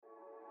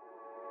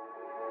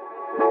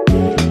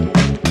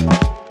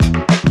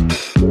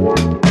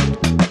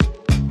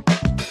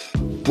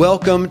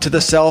Welcome to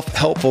the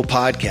Self-Helpful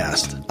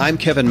Podcast. I'm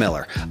Kevin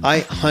Miller. I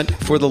hunt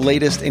for the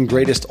latest and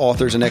greatest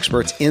authors and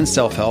experts in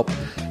self-help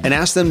and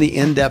ask them the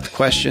in-depth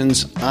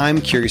questions I'm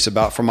curious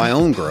about for my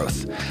own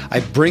growth. I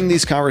bring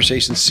these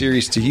conversation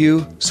series to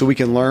you so we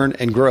can learn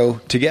and grow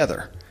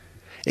together.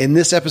 In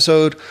this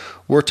episode,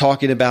 we're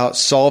talking about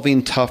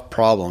solving tough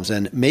problems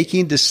and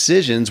making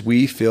decisions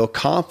we feel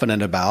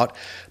confident about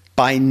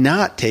by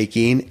not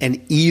taking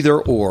an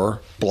either-or,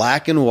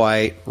 black and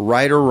white,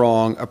 right or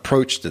wrong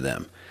approach to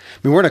them.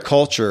 I mean, we're in a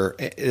culture,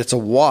 it's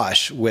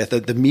awash with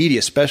the media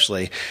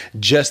especially,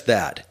 just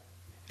that.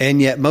 And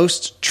yet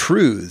most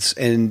truths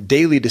and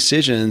daily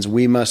decisions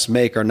we must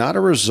make are not a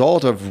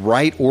result of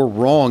right or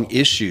wrong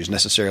issues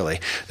necessarily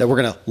that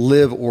we're going to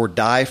live or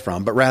die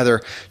from, but rather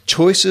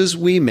choices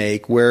we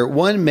make where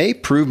one may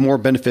prove more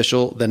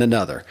beneficial than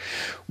another.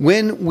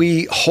 When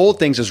we hold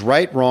things as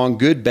right, wrong,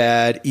 good,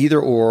 bad, either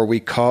or, we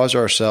cause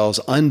ourselves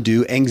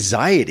undue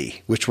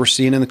anxiety, which we're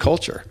seeing in the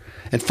culture.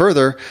 And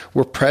further,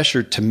 we're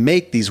pressured to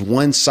make these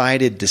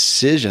one-sided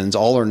decisions,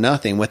 all or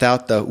nothing,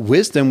 without the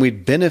wisdom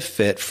we'd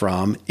benefit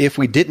from if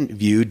we didn't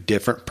view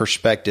different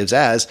perspectives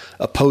as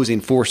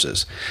opposing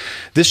forces.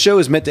 This show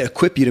is meant to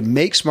equip you to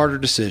make smarter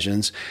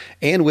decisions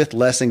and with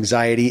less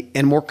anxiety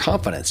and more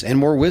confidence and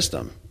more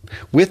wisdom.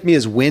 With me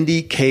is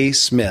Wendy K.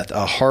 Smith,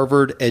 a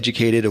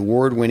Harvard-educated,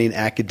 award-winning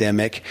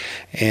academic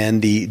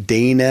and the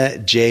Dana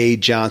J.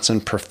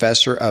 Johnson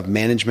Professor of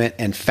Management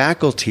and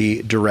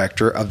Faculty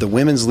Director of the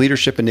Women's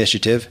Leadership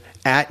Initiative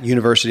at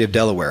University of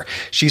Delaware.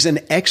 She's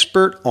an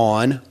expert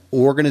on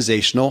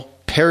organizational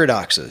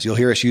paradoxes. You'll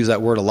hear us use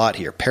that word a lot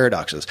here,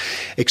 paradoxes,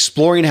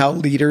 exploring how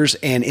leaders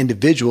and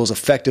individuals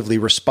effectively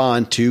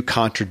respond to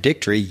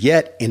contradictory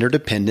yet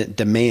interdependent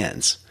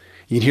demands.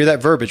 You can hear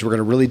that verbiage. We're going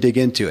to really dig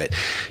into it.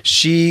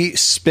 She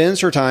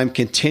spends her time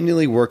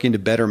continually working to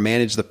better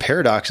manage the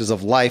paradoxes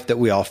of life that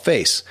we all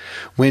face.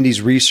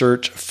 Wendy's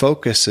research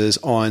focuses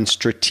on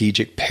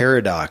strategic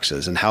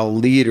paradoxes and how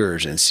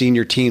leaders and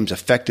senior teams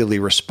effectively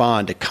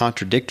respond to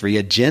contradictory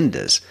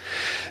agendas.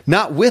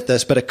 Not with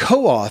us, but a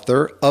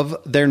co-author of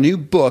their new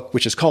book,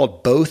 which is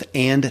called Both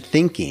and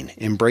Thinking,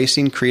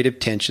 Embracing Creative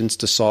Tensions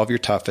to Solve Your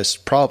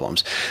Toughest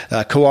Problems.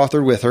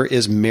 Co-authored with her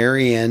is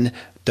Marianne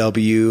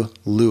W.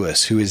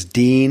 Lewis, who is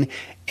Dean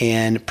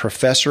and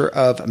Professor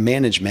of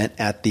Management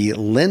at the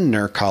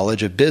Lindner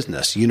College of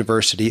Business,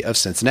 University of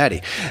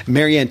Cincinnati.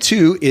 Marianne,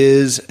 too,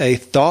 is a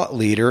thought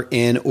leader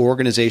in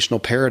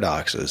organizational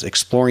paradoxes,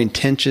 exploring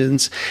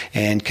tensions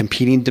and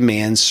competing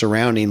demands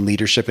surrounding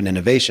leadership and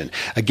innovation.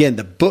 Again,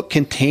 the book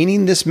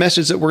containing this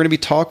message that we're going to be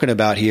talking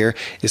about here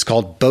is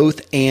called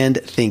Both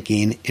and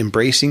Thinking,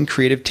 Embracing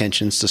Creative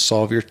Tensions to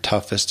Solve Your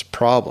Toughest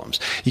Problems.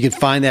 You can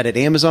find that at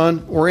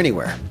Amazon or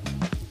anywhere.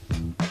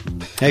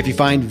 Now, if you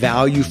find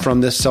value from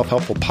this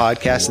self-helpful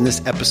podcast in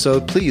this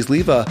episode, please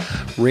leave a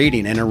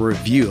rating and a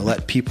review.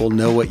 Let people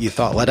know what you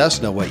thought. Let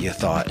us know what you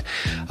thought.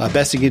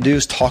 Best thing you can do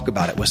is talk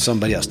about it with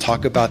somebody else.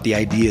 Talk about the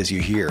ideas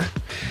you hear.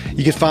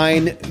 You can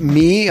find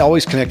me,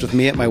 always connect with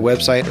me at my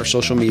website or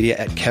social media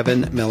at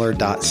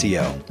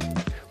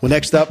kevinmiller.co. Well,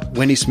 next up,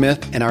 Wendy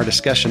Smith and our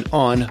discussion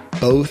on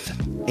Both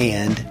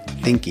and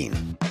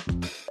Thinking.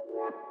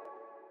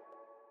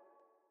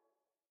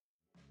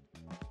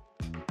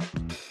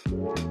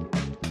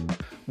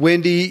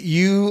 Wendy,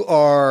 you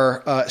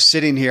are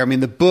sitting here. I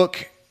mean, the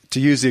book, to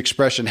use the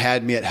expression,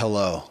 had me at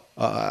hello.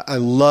 I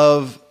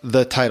love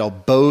the title,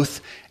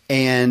 Both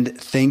and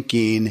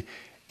Thinking.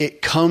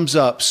 It comes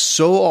up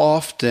so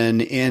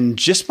often in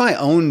just my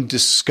own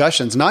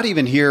discussions, not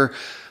even here,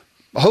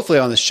 hopefully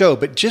on the show,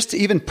 but just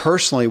even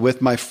personally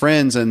with my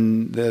friends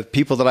and the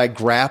people that I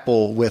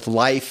grapple with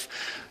life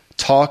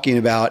talking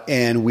about.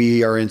 And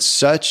we are in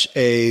such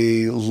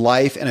a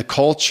life and a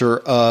culture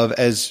of,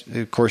 as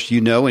of course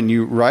you know and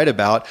you write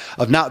about,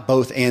 of not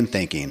both and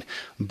thinking,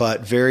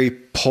 but very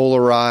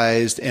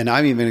polarized. And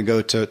I'm even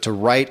going to go to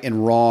right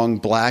and wrong,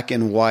 black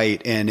and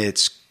white, and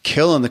it's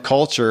killing the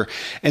culture.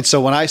 And so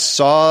when I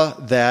saw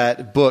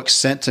that book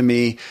sent to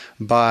me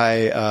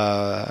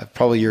by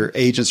probably your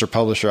agents or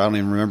publisher, I don't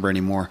even remember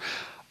anymore,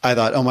 I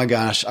thought, oh my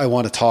gosh, I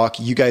want to talk.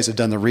 You guys have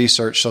done the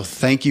research. So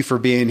thank you for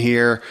being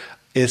here.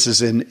 This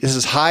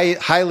is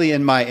highly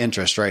in my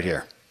interest right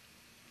here.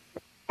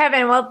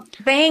 Kevin, well,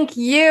 thank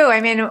you.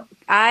 I mean,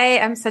 I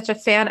am such a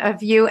fan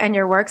of you and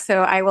your work,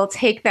 so I will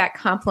take that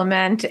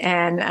compliment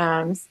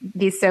and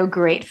be so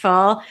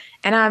grateful.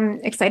 And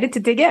I'm excited to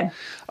dig in.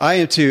 I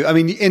am too. I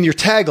mean, in your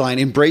tagline,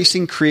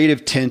 embracing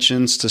creative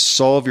tensions to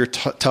solve your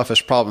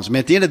toughest problems. I mean,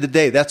 at the end of the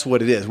day, that's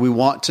what it is. We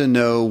want to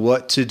know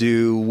what to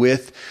do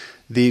with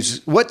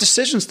what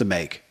decisions to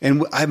make.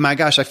 And my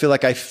gosh, I feel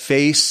like I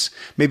face,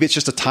 maybe it's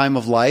just a time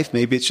of life,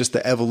 maybe it's just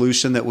the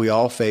evolution that we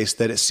all face,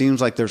 that it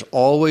seems like there's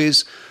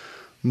always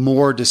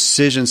more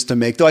decisions to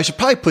make. Though I should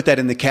probably put that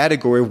in the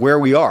category of where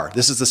we are.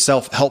 This is the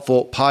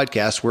Self-Helpful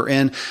Podcast. We're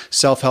in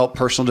self-help,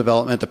 personal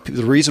development.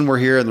 The reason we're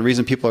here and the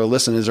reason people are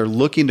listening is they're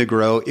looking to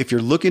grow. If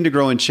you're looking to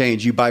grow and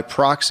change, you by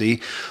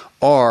proxy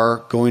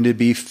are going to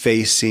be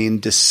facing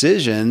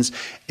decisions,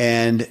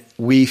 and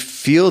we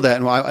feel that.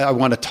 And I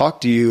want to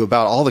talk to you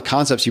about all the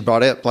concepts you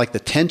brought up, like the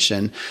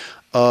tension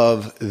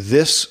of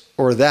this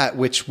or that,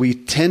 which we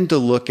tend to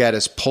look at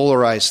as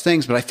polarized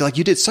things. But I feel like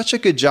you did such a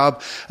good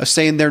job of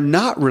saying they're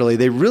not really.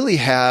 They really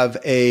have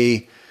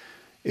is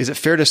it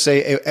fair to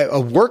say, a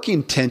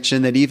working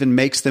tension that even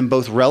makes them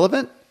both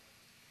relevant?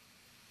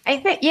 I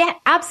think, yeah,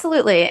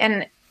 absolutely.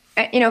 And,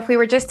 if we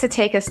were just to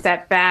take a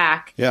step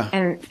back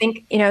and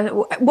think,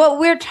 what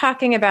we're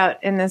talking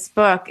about in this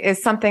book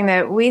is something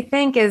that we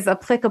think is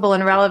applicable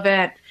and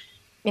relevant,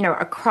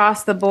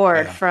 across the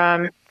board,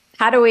 from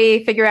how do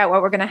we figure out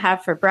what we're going to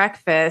have for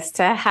breakfast,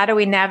 to how do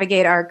we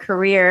navigate our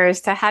careers,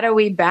 to how do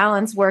we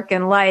balance work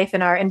and life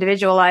in our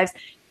individual lives,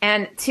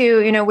 and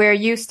to, where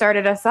you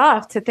started us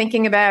off, to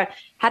thinking about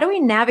how do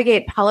we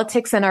navigate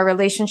politics and our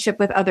relationship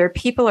with other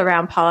people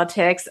around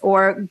politics,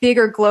 or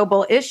bigger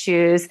global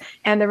issues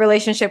and the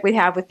relationship we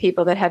have with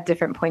people that have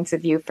different points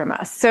of view from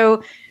us.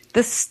 So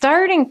the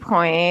starting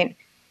point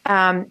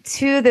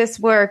to this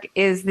work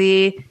is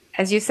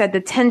as you said, the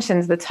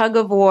tensions, the tug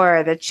of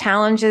war, the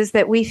challenges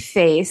that we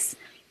face,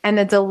 and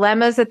the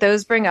dilemmas that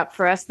those bring up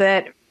for us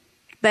that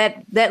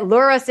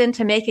lure us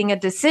into making a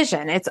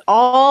decision. It's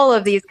all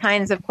of these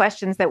kinds of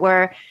questions that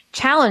we're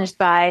challenged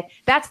by.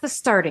 That's the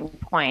starting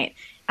point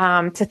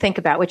to think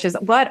about, which is,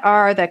 what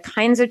are the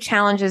kinds of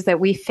challenges that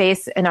we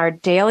face in our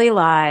daily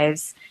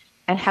lives,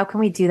 and how can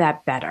we do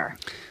that better?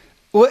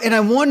 Well, and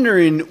I'm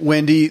wondering,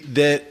 Wendy,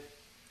 that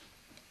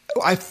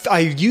I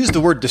use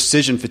the word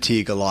decision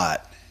fatigue a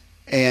lot,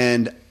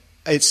 and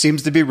it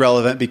seems to be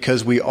relevant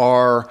because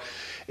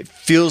it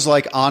feels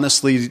like,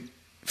 honestly,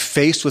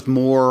 faced with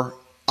more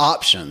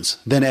options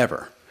than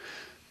ever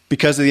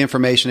because of the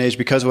information age,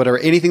 because of whatever,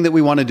 anything that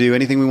we want to do,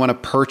 anything we want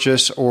to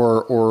purchase,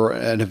 or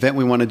an event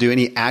we want to do,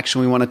 any action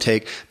we want to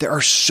take. There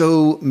are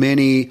so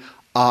many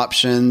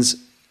options,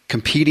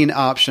 competing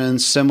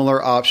options,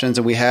 similar options,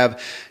 and we have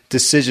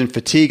decision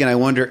fatigue. And I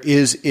wonder,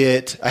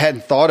 I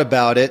hadn't thought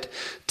about it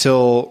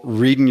till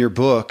reading your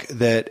book,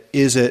 that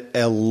is it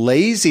a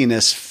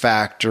laziness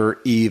factor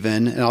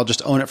even, and I'll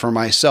just own it for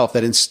myself,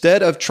 that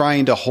instead of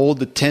trying to hold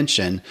the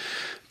tension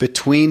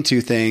between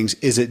two things,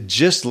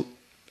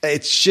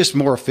 it's just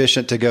more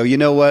efficient to go, you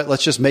know what,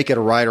 let's just make it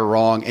a right or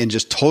wrong and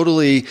just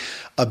totally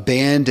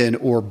abandon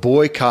or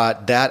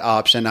boycott that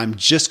option. I'm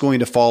just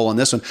going to fall on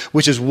this one,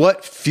 which is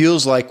what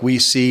feels like we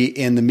see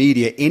in the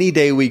media. Any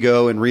day we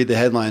go and read the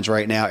headlines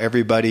right now,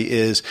 everybody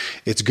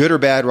it's good or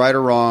bad, right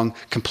or wrong,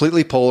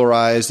 completely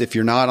polarized. If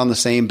you're not on the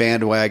same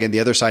bandwagon,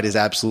 the other side is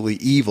absolutely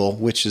evil,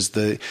 which is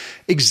the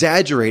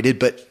exaggerated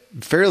but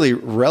fairly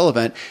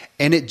relevant.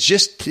 And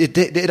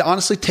it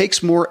honestly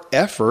takes more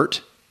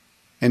effort,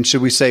 and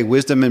should we say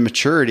wisdom and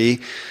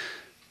maturity,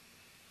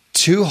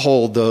 to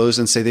hold those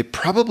and say they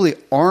probably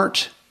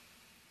aren't.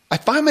 I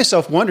find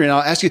myself wondering,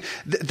 I'll ask you,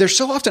 they're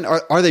so often,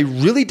 are they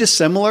really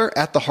dissimilar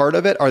at the heart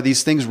of it? Are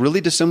these things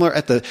really dissimilar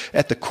at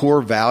the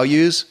core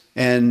values?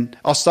 And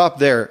I'll stop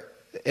there,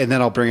 and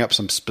then I'll bring up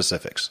some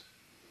specifics.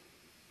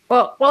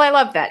 Well, I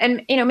love that.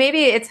 And,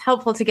 maybe it's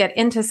helpful to get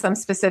into some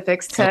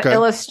specifics to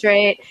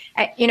illustrate,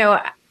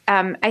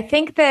 I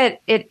think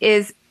that it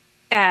is,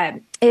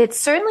 it's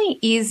certainly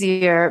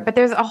easier, but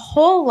there's a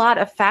whole lot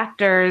of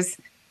factors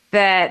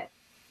that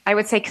I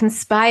would say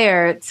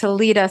conspire to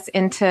lead us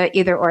into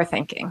either or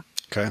thinking.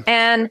 Okay.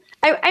 And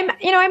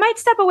I might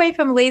step away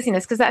from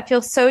laziness because that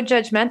feels so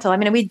judgmental. I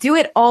mean, we do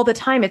it all the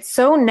time. It's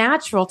so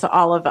natural to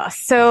all of us.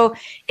 So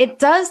it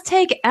does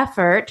take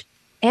effort,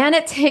 and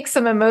it takes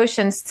some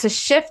emotions to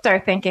shift our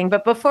thinking.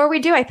 But before we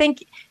do, I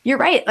think you're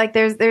right. Like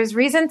there's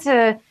reason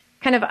to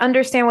kind of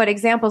understand what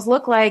examples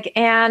look like,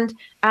 and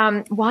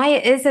why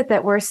is it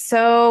that we're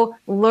so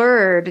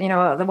lured?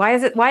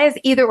 Why is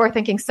either or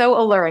thinking so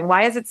alluring?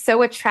 Why is it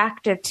so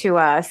attractive to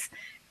us?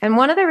 And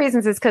one of the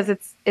reasons is because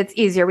it's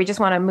easier. We just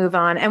want to move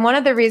on. And one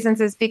of the reasons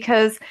is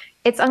because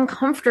it's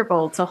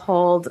uncomfortable to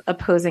hold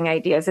opposing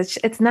ideas.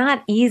 It's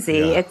not easy.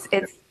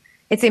 Yeah.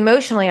 It's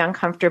emotionally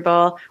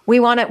uncomfortable. We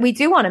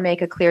do want to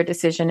make a clear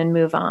decision and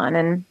move on,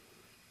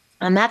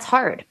 and that's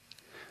hard.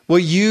 Well,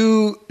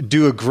 you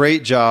do a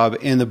great job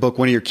in the book.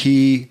 One of your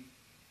key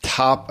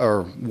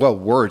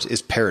words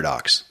is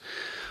paradox.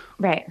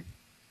 Right.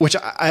 Which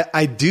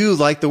I do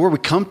like the word. We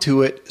come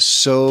to it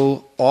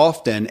so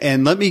often.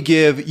 And let me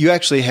you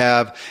actually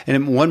have,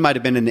 and one might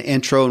have been in the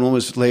intro and one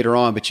was later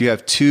on, but you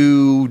have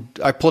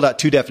I pulled out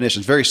two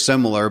definitions, very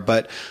similar,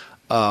 but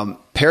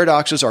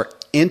paradoxes are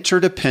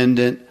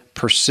interdependent,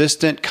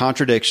 persistent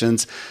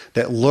contradictions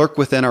that lurk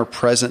within our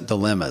present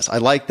dilemmas. I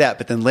like that.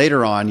 But then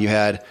later on, you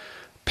had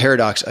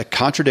paradox, a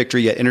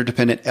contradictory yet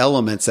interdependent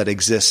elements that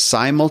exist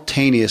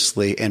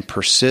simultaneously and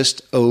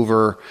persist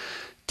over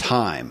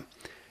time.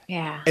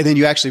 Yeah. And then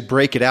you actually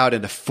break it out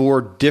into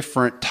 4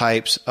 different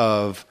types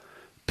of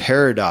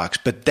paradox.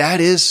 But that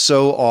is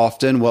so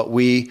often what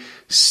we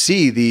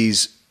see.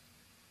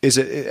 Is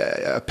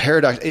a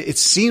paradox. It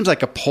seems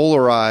like a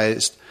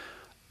polarized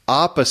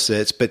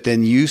opposites, but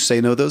then you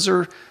say, no, those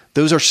are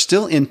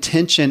still in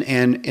tension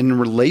and in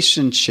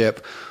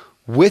relationship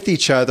with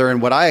each other.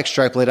 And what I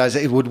extrapolate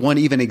is, would one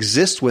even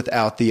exist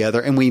without the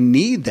other? And we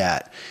need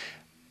that.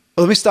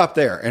 Well, let me stop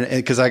there. And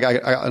because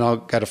I'll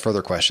got a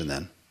further question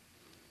then.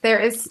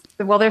 There's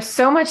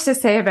so much to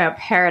say about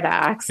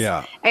paradox.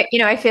 Yeah.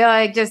 I feel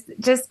like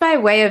just by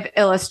way of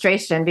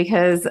illustration,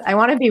 because I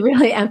want to be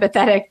really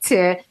empathetic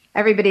to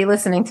everybody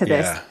listening to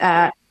this,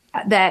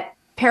 that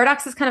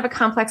paradox is kind of a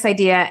complex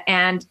idea,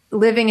 and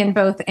living in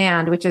both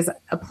and, which is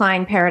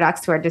applying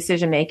paradox to our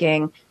decision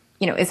making,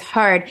 is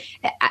hard.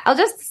 I'll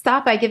just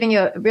stop by giving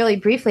you really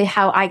briefly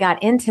how I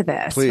got into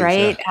this, Please,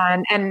 right?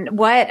 Yeah. And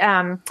what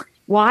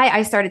why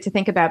I started to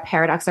think about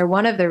paradox, or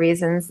one of the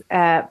reasons.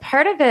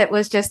 Part of it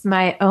was just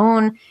my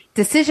own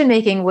decision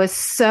making was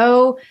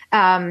so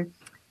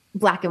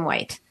black and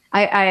white.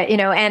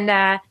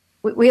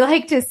 We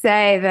like to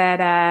say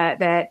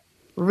that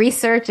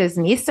research is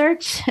me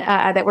search,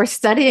 that we're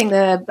studying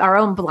our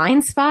own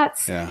blind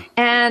spots. Yeah.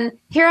 And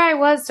here I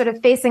was sort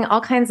of facing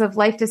all kinds of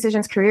life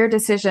decisions, career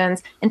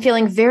decisions, and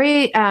feeling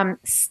very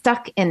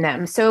stuck in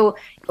them. So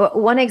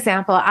one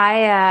example,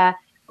 I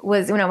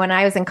was, when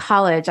I was in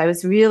college, I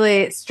was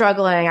really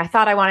struggling. I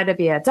thought I wanted to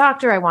be a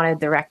doctor. I wanted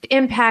direct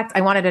impact. I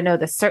wanted to know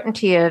the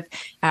certainty of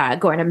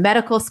going to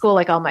medical school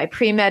like all my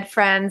pre-med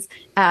friends.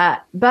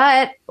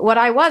 But what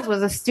I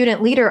was a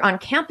student leader on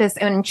campus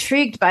and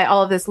intrigued by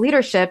all of this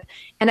leadership.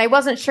 And I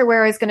wasn't sure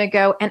where I was going to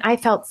go. And I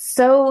felt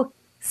so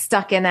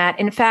stuck in that.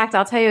 In fact,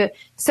 I'll tell you,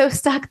 so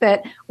stuck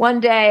that one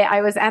day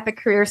I was at the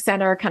Career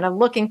Center kind of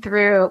looking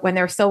through, when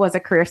there still was a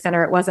Career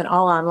Center, it wasn't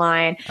all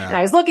online. And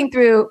I was looking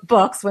through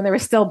books when there were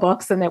still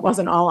books and it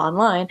wasn't all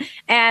online.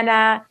 And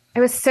I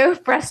was so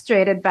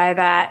frustrated by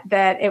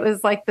that it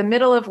was like the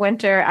middle of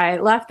winter. I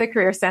left the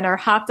Career Center,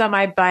 hopped on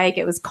my bike.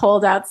 It was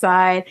cold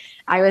outside.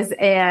 I was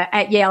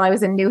at Yale. I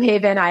was in New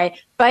Haven. I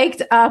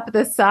biked up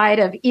the side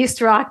of East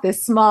Rock,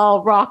 this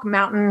small rock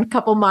mountain, a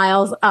couple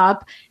miles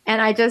up.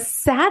 And I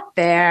just sat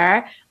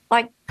there,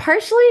 like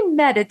partially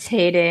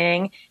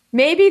meditating,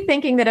 maybe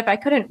thinking that if I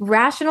couldn't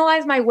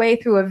rationalize my way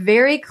through a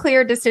very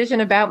clear decision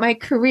about my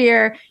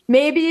career,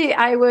 maybe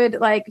I would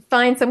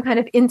find some kind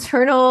of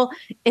internal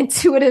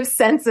intuitive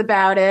sense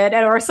about it,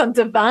 or some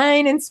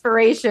divine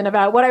inspiration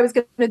about what I was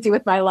going to do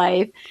with my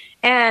life.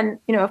 And,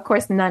 of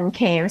course, none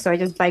came. So I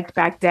just biked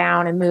back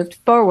down and moved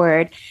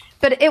forward.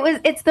 But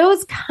it's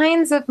those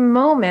kinds of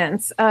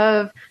moments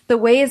of the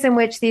ways in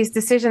which these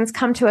decisions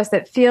come to us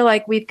that feel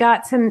like we've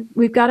got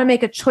to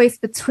make a choice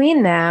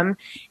between them.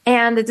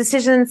 And the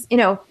decisions,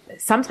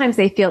 sometimes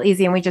they feel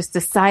easy and we just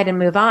decide and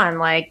move on.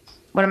 Like,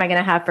 what am I going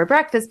to have for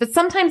breakfast? But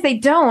sometimes they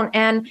don't.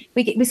 And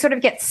we sort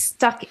of get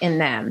stuck in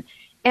them.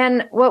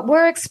 And what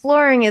we're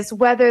exploring is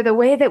whether the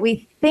way that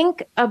we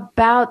think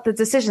about the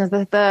decisions,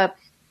 meta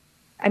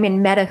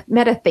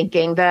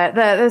thinking,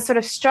 the sort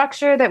of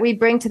structure that we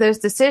bring to those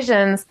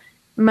decisions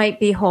might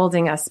be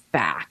holding us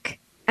back.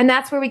 And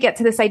that's where we get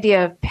to this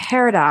idea of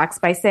paradox,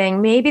 by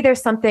saying maybe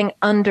there's something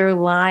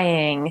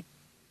underlying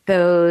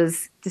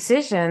those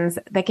decisions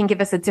that can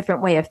give us a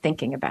different way of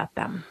thinking about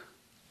them.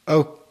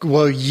 Oh,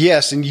 well,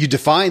 yes. And you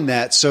define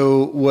that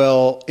so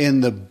well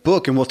in the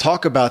book, and we'll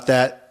talk about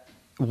that.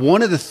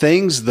 One of the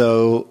things,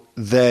 though,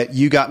 that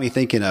you got me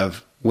thinking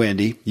of,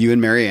 Wendy, you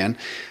and Marianne,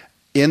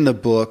 in the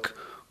book,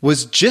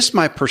 was just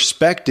my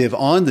perspective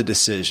on the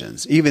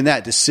decisions. Even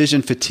that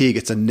decision fatigue,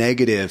 it's a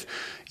negative,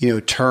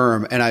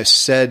 term. And I've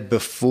said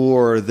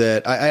before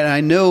that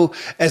I know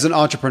as an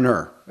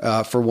entrepreneur,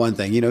 for one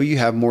thing, you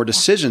have more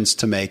decisions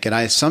to make. And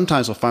I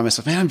sometimes will find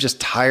myself, man, I'm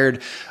just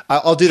tired.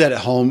 I'll do that at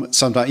home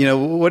sometimes.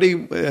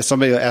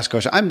 Somebody will ask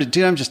a question.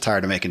 I'm just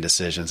tired of making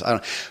decisions.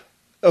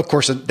 Of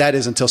course, that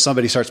is until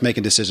somebody starts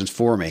making decisions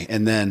for me.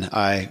 And then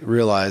I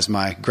realize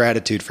my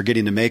gratitude for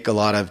getting to make a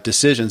lot of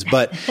decisions.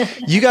 But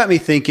you got me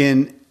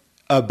thinking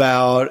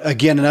about,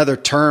 again, another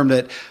term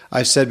that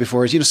I've said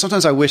before is,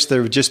 sometimes I wish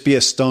there would just be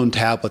a stone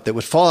tablet that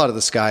would fall out of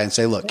the sky and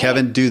say, look,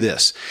 Kevin, do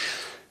this.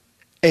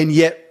 And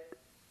yet,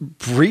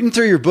 reading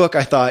through your book,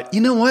 I thought,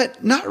 you know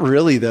what? Not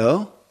really,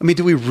 though. I mean,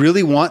 do we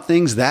really want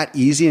things that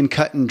easy and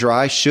cut and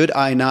dry? Should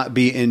I not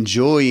be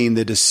enjoying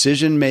the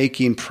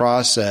decision-making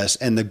process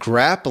and the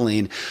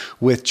grappling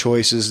with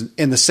choices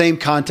in the same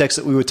context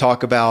that we would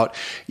talk about,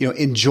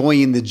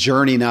 enjoying the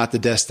journey, not the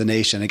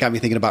destination? It got me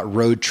thinking about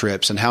road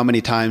trips and how many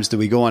times do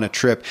we go on a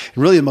trip?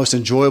 And really the most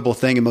enjoyable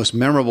thing and most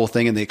memorable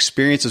thing in the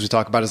experiences we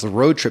talk about is the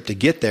road trip to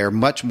get there,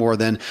 much more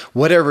than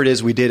whatever it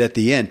is we did at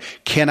the end.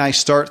 Can I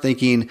start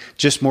thinking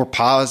just more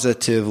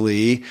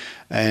positively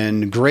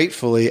and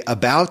gratefully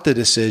about the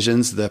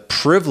decisions, the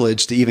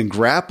privilege to even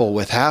grapple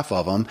with half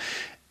of them,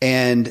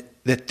 and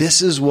that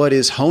this is what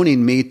is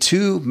honing me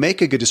to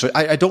make a good decision.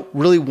 I don't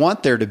really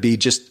want there to be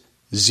just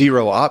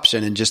zero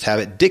option and just have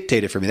it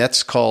dictated for me.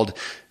 That's called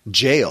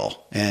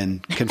jail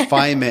and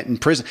confinement and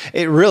prison.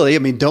 It really,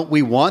 don't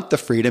we want the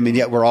freedom? And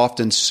yet we're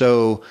often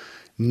so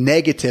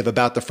negative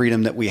about the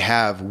freedom that we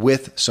have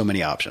with so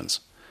many options.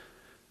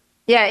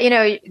 Yeah,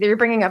 you're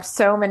bringing up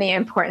so many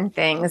important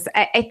things.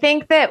 I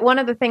think that one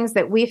of the things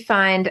that we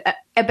find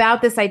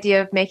about this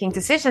idea of making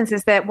decisions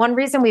is that one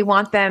reason we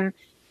want them,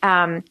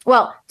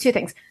 two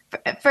things.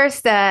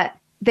 First,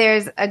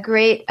 there's a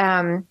great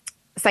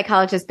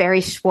psychologist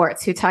Barry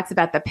Schwartz, who talks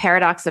about the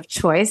paradox of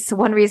choice.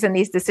 One reason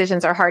these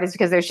decisions are hard is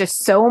because there's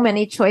just so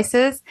many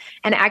choices.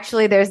 And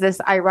actually, there's this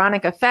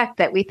ironic effect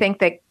that we think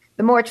that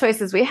the more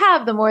choices we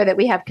have, the more that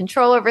we have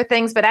control over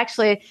things. But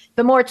actually,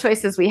 the more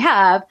choices we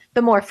have,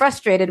 the more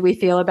frustrated we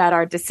feel about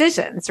our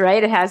decisions,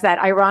 right? It has that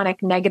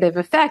ironic negative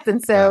effect.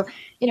 And so,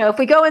 if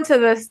we go into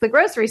the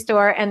grocery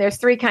store and there's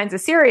 3 kinds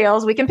of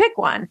cereals, we can pick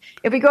one.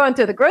 If we go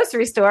into the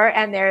grocery store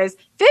and there's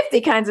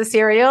 50 kinds of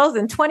cereals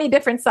and 20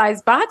 different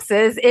size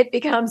boxes, it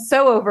becomes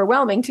so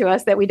overwhelming to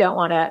us that we don't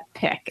want to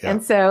pick. Yeah.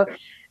 And so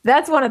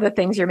that's one of the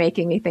things you're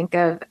making me think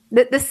of.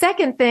 The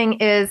second thing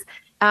is,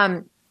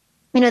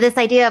 this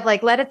idea of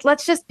like,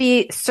 let's just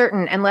be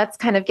certain and let's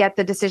kind of get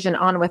the decision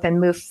on with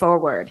and move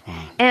forward.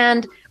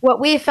 And what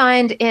we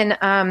find in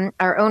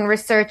our own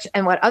research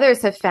and what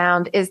others have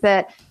found is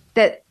that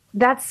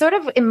sort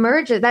of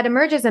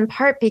emerges in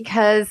part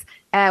because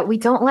we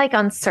don't like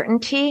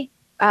uncertainty.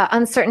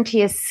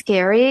 Uncertainty is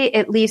scary.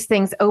 It leaves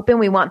things open.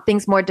 We want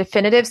things more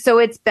definitive. So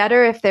it's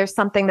better if there's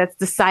something that's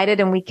decided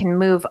and we can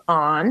move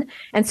on.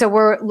 And so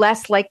we're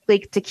less likely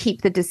to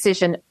keep the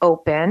decision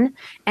open.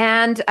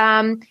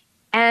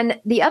 And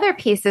the other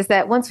piece is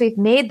that once we've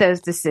made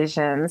those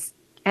decisions,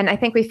 and I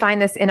think we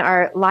find this in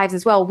our lives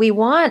as well, we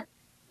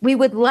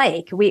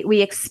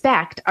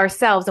expect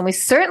ourselves, and we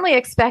certainly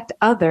expect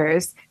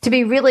others to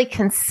be really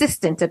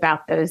consistent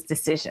about those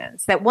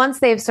decisions. That once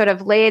they've sort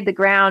of laid the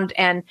ground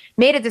and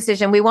made a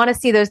decision, we want to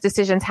see those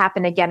decisions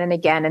happen again and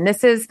again. And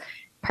this is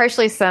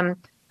partially some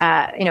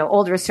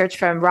old research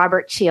from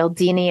Robert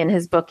Cialdini in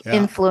his book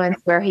Influence,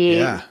 where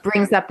he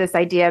brings up this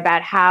idea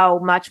about how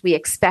much we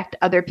expect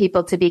other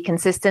people to be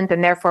consistent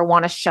and therefore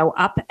want to show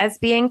up as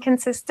being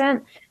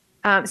consistent.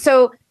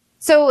 So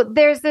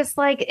there's this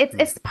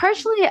it's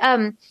partially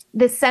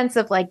this sense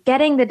of like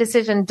getting the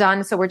decision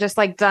done. So we're just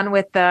like done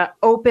with the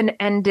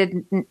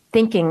open-ended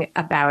thinking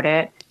about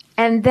it.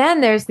 And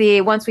then there's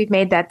once we've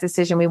made that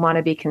decision, we want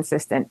to be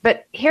consistent.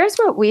 But here's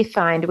what we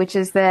find, which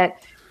is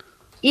that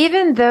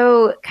even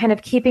though kind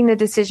of keeping the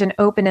decision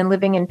open and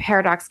living in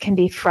paradox can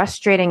be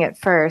frustrating at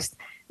first,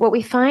 what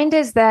we find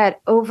is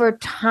that over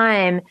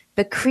time,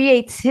 the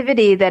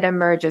creativity that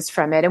emerges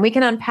from it, and we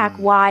can unpack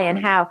why and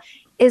how,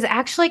 is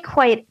actually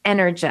quite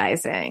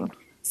energizing.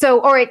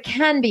 Or it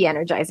can be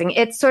energizing.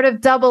 It's sort of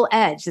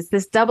double-edged. It's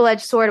this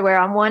double-edged sword where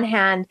on one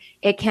hand,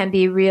 it can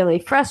be really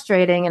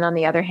frustrating, and on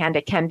the other hand,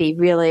 it can be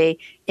really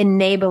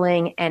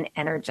enabling and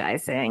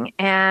energizing.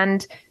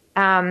 And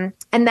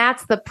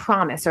that's the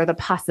promise or the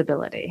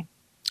possibility.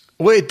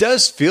 Well, it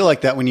does feel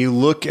like that when you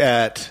look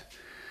at,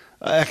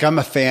 like, I'm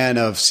a fan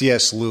of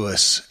C.S.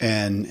 Lewis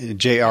and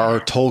J.R.R.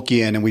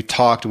 Tolkien, and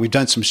we've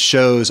done some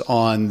shows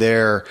on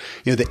their,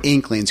 the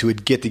Inklings who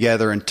would get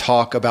together and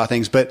talk about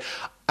things. But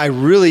I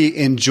really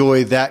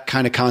enjoy that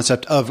kind of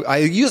concept of,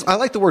 I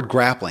like the word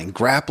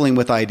grappling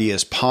with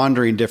ideas,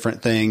 pondering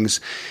different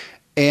things.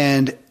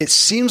 And it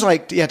seems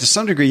like, to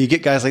some degree, you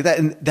get guys like that.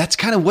 And that's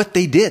kind of what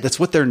they did. That's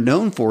what they're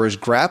known for, is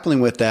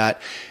grappling with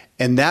that.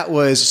 And that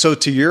was, so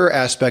to your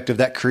aspect of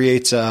that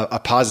creates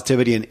a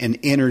positivity and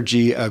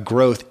energy, a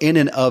growth in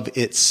and of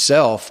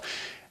itself,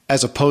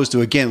 as opposed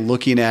to, again,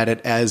 looking at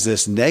it as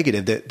this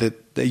negative,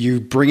 that you're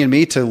bringing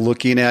me to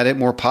looking at it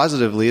more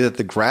positively, that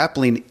the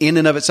grappling in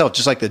and of itself,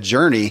 just like the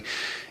journey,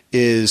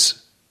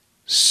 is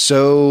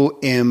so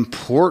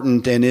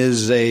important and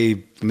is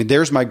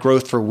there's my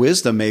growth for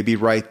wisdom maybe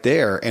right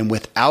there. And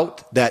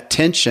without that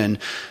tension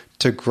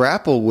to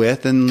grapple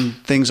with, and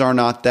things are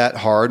not that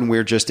hard, and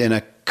we're just in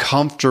a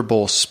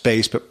comfortable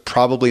space, but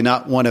probably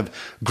not one of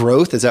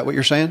growth. Is that what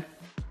you're saying?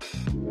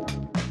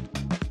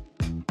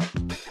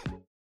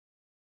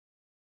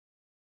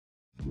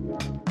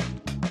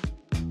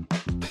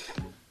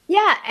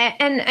 Yeah.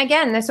 And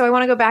again, so I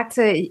want to go back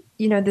to,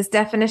 this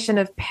definition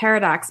of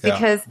paradox,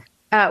 because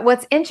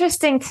what's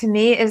interesting to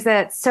me is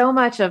that so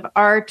much of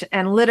art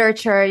and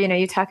literature,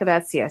 you talk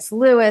about C.S.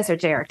 Lewis or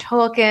J.R.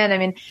 Tolkien. I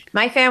mean,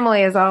 my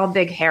family is all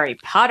big Harry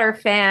Potter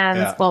fans.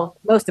 Yeah. Well,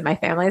 most of my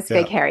family is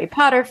big Harry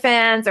Potter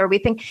fans, or we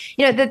think,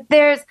 that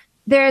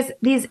there's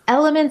these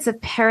elements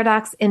of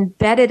paradox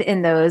embedded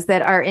in those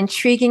that are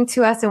intriguing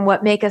to us and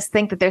what make us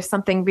think that there's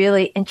something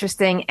really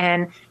interesting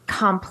and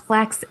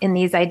complex in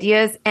these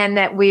ideas, and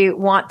that we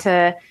want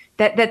to,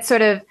 that's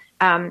sort of,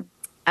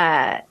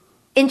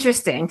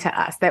 interesting to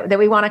us, that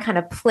we want to kind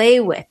of play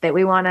with, that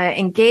we want to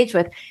engage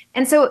with.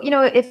 And so,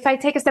 if I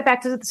take a step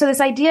back so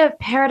this idea of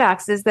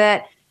paradox is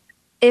that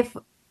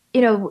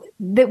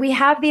that we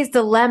have these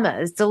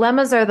dilemmas.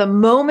 Dilemmas are the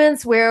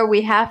moments where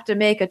we have to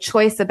make a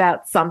choice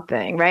about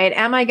something, right?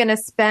 Am I going to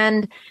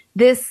spend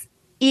this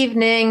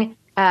evening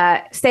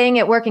staying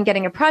at work and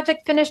getting a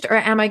project finished, or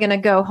am I going to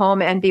go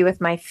home and be with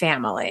my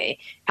family?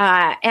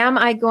 Am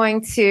I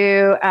going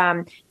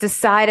to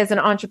decide as an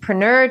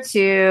entrepreneur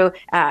to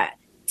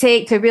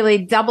really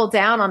double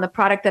down on the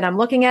product that I'm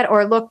looking at,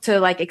 or look to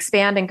like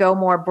expand and go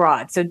more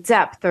broad? So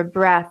depth or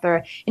breadth,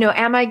 or,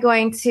 am I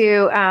going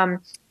to,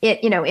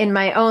 in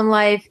my own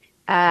life,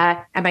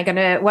 am I going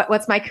to,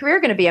 what's my career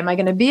going to be? Am I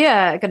going to be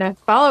going to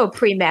follow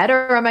pre-med,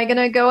 or am I going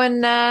to go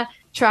and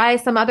try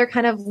some other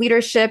kind of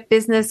leadership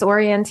business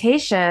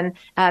orientation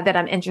that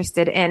I'm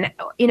interested in.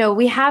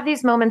 We have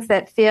these moments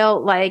that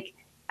feel like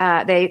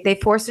they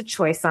force a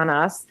choice on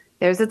us.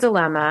 There's a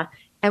dilemma.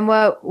 And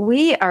what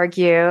we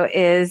argue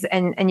is,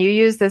 and you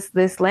use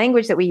this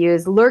language that we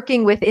use,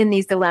 lurking within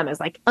these dilemmas,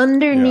 like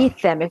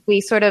underneath them, if we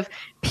sort of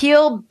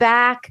peel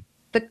back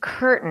the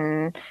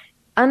curtain,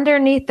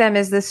 underneath them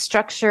is this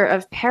structure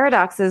of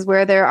paradoxes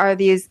where there are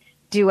these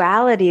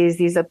dualities,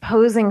 these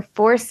opposing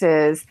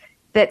forces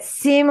that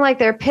seem like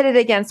they're pitted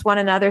against one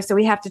another. So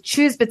we have to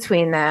choose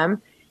between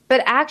them,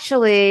 but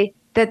actually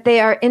that they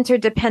are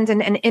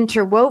interdependent and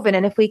interwoven.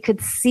 And if we could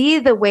see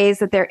the ways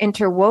that they're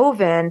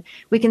interwoven,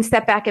 we can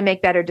step back and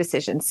make better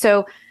decisions.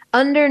 So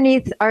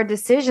underneath our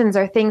decisions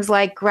are things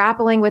like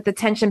grappling with the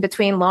tension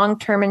between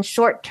long-term and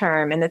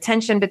short-term, and the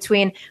tension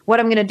between what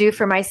I'm going to do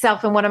for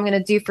myself and what I'm going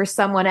to do for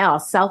someone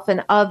else, self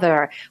and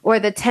other, or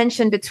the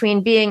tension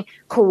between being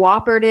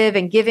cooperative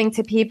and giving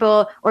to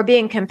people or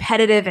being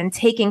competitive and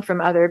taking from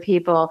other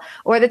people,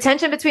 or the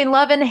tension between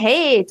love and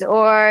hate,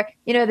 or,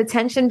 the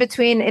tension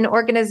between in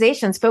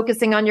organizations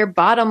focusing on your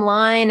bottom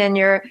line and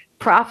your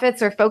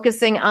profits, or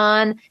focusing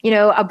on,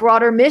 a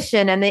broader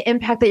mission and the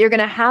impact that you're going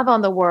to have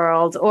on the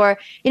world, or,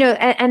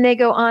 and they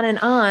go on and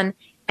on.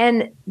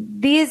 And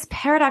these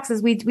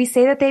paradoxes, we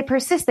say that they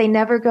persist. They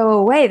never go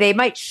away. They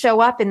might show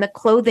up in the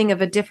clothing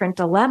of a different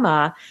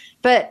dilemma,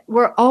 but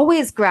we're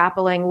always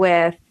grappling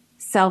with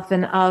self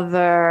and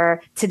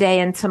other, today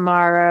and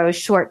tomorrow,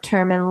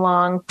 short-term and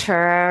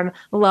long-term,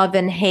 love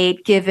and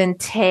hate, give and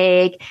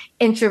take,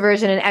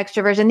 introversion and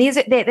extroversion.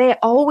 They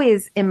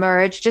always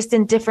emerge just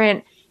in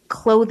different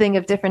clothing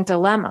of different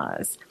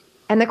dilemmas.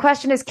 And the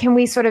question is, can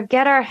we sort of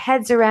get our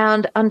heads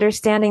around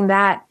understanding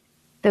that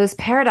those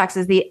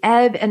paradoxes, the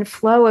ebb and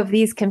flow of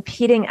these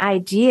competing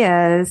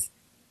ideas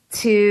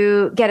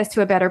to get us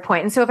to a better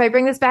point? And so if I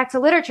bring this back to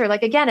literature,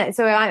 like again,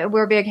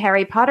 we're big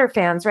Harry Potter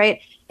fans, right?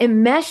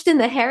 Enmeshed in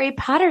the Harry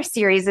Potter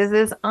series is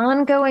this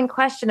ongoing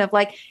question of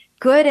like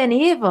good and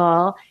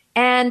evil.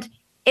 And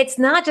it's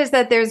not just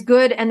that there's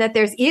good and that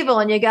there's evil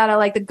and you gotta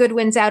like the good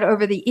wins out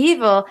over the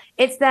evil.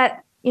 It's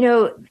that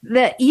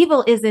the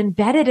evil is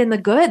embedded in the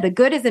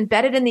good is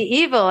embedded in the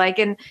evil. Like,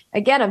 and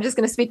again, I'm just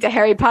going to speak to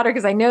Harry Potter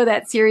because I know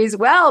that series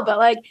well, but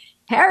like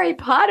Harry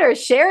Potter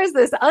shares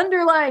this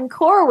underlying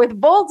core with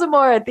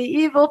Voldemort, the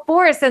evil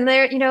force. And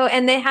they're,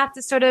 and they have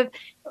to sort of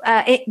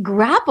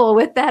grapple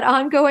with that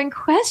ongoing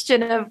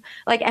question of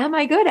like, am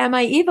I good? Am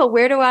I evil?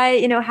 Where do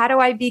I, how do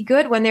I be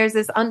good when there's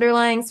this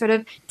underlying sort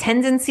of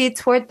tendency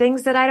toward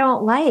things that I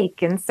don't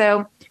like? And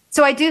so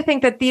I do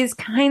think that these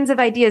kinds of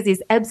ideas,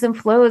 these ebbs and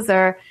flows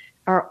are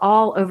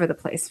all over the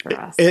place for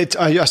us.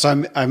 Yes,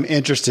 I'm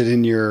interested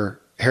in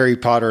your Harry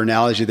Potter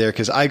analogy there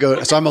because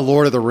I'm a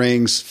Lord of the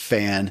Rings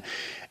fan,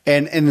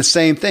 and the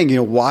same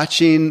thing.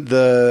 Watching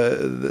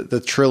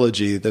the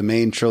trilogy, the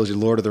main trilogy,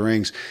 Lord of the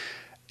Rings.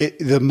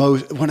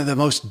 One of the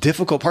most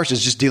difficult parts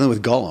is just dealing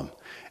with Gollum,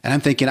 and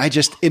I'm thinking,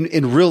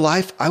 in real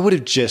life, I would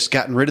have just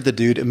gotten rid of the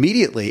dude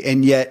immediately,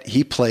 and yet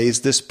he plays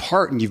this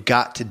part, and you've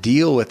got to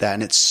deal with that,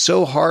 and it's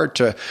so hard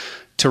to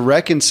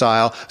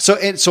reconcile. So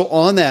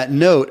on that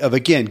note of,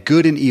 again,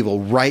 good and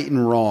evil, right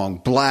and wrong,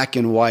 black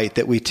and white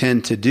that we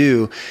tend to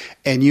do.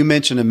 And you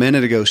mentioned a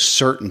minute ago,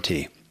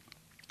 certainty.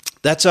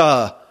 That's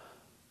a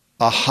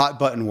hot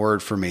button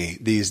word for me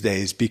these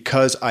days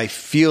because I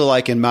feel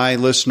like, and my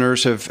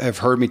listeners have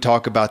heard me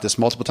talk about this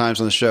multiple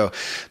times on the show,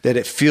 that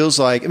it feels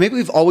like, maybe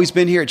we've always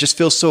been here. It just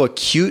feels so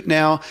acute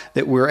now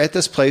that we're at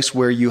this place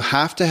where you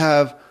have to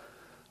have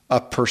you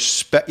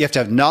have to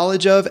have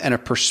knowledge of and a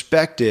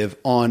perspective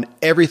on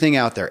everything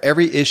out there,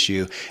 every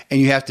issue,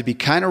 and you have to be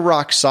kind of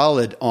rock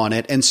solid on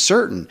it and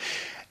certain.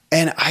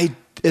 And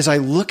as I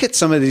look at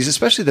some of these,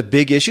 especially the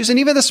big issues and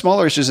even the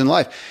smaller issues in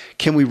life,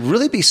 can we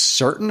really be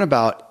certain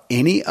about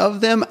any of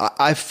them?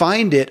 I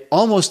find it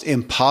almost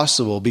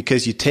impossible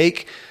because you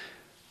take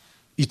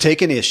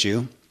an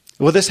issue.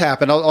 Well, this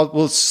happened.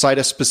 We'll cite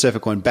a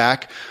specific one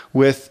back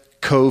with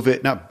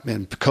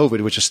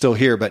COVID, which is still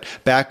here, but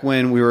back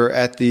when we were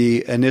at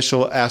the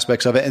initial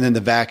aspects of it and then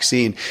the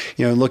vaccine,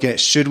 looking at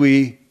should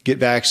we get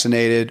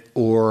vaccinated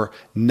or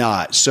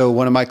not. So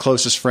one of my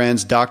closest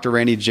friends, Dr.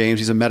 Randy James,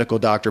 he's a medical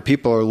doctor.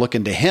 People are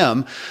looking to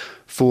him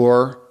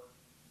for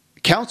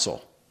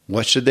counsel.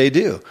 What should they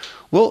do?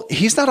 Well,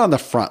 he's not on the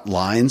front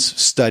lines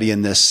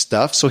studying this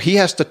stuff, so he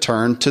has to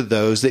turn to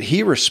those that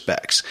he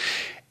respects.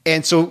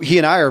 And so he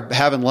and I are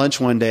having lunch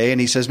one day and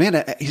he says,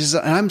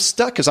 I'm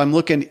stuck because I'm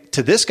looking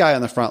to this guy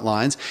on the front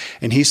lines.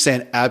 And he's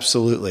saying,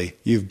 absolutely,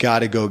 you've got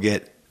to go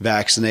get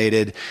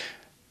vaccinated.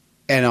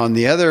 And on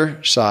the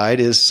other side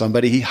is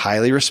somebody he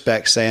highly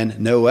respects saying,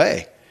 no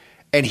way.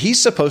 And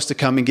he's supposed to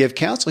come and give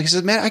counsel. He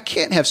says, man, I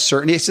can't have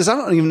certainty. He says, I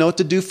don't even know what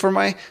to do for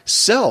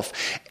myself.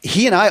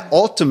 He and I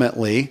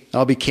ultimately,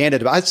 I'll be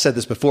candid, I've said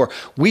this before,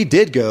 we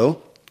did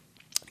go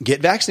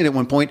get vaccinated at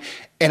one point,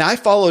 and I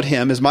followed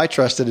him as my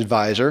trusted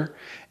advisor.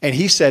 And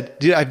he said,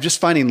 dude, I'm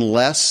just finding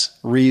less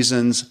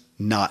reasons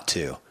not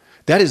to.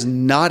 That is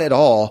not at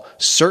all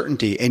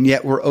certainty. And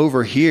yet we're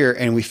over here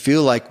and we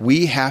feel like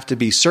we have to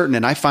be certain.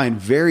 And I find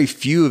very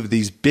few of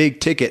these big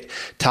ticket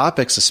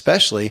topics,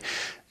 especially,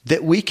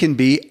 that we can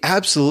be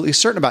absolutely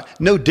certain about.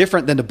 No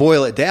different than to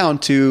boil it down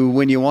to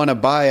when you want to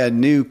buy a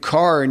new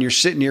car and you're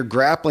sitting here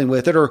grappling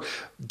with it or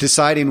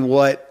deciding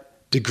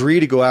what degree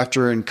to go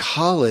after in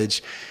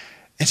college.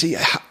 And so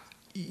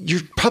you're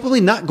probably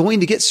not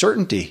going to get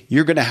certainty.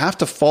 You're going to have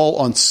to fall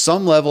on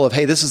some level of,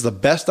 hey, this is the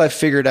best I've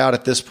figured out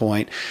at this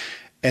point.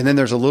 And then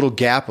there's a little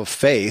gap of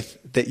faith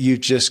that you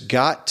just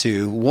got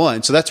to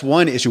one. So that's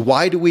one issue.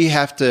 Why do we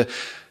have to,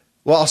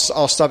 well,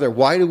 I'll stop there.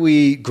 Why do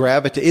we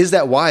gravitate? Is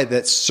that why?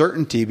 That's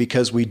certainty,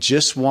 because we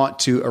just want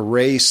to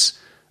erase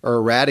or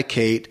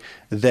eradicate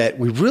that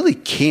we really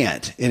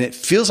can't. And it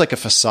feels like a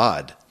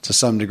facade to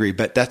some degree,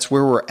 but that's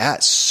where we're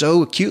at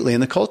so acutely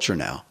in the culture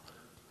now.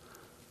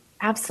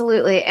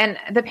 Absolutely. And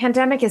the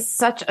pandemic is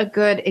such a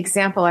good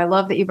example. I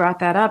love that you brought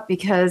that up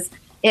because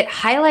it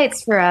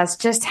highlights for us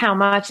just how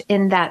much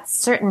in that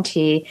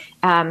certainty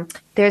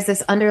there's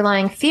this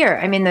underlying fear.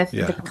 I mean,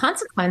 the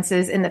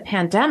consequences in the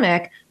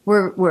pandemic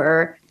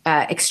were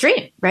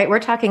extreme, right? We're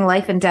talking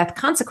life and death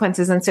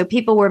consequences. And so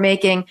people were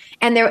making,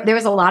 and there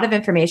was a lot of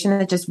information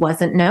that just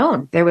wasn't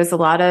known. There was a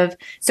lot of,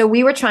 so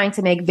we were trying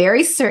to make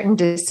very certain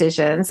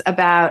decisions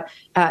about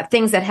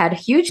things that had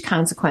huge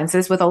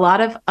consequences with a lot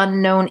of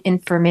unknown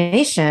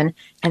information.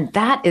 And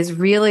that is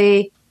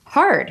really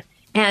hard.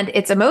 And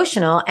it's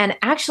emotional. And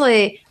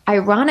actually,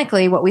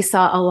 ironically, what we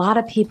saw a lot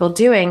of people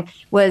doing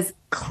was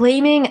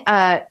claiming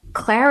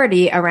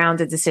clarity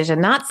around a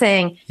decision, not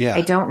saying,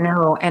 I don't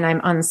know and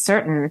I'm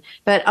uncertain,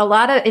 but a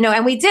lot of,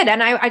 and we did.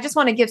 And I just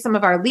want to give some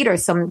of our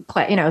leaders some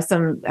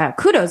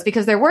kudos,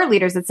 because there were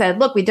leaders that said,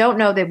 look, we don't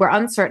know, that we're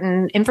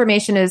uncertain.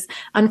 Information is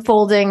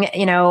unfolding,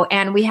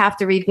 and we have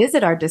to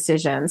revisit our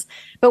decisions.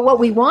 But what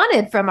we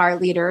wanted from our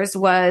leaders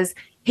was,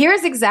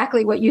 here's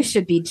exactly what you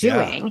should be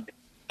doing. Yeah.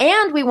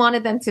 And we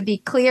wanted them to be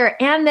clear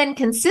and then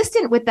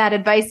consistent with that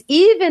advice,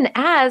 even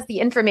as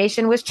the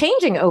information was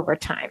changing over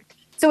time.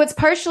 So it's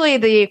partially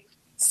the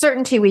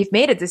certainty we've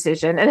made a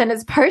decision, and then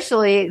it's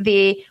partially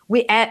the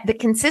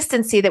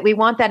consistency that we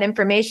want that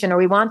information, or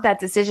we want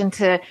that decision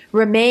to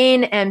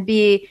remain and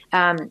be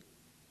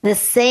the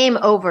same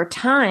over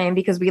time,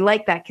 because we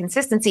like that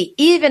consistency,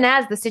 even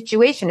as the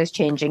situation is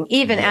changing,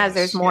 even as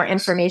there's more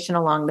information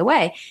along the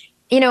way.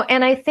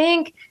 And I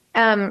think,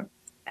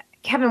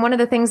 Kevin, one of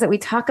the things that we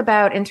talk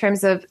about in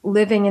terms of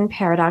living in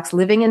paradox,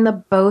 living in the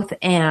both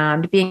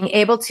and, being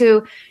able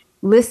to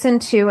listen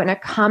to and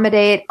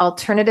accommodate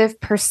alternative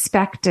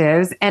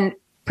perspectives, and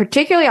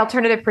particularly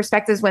alternative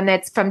perspectives when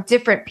it's from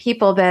different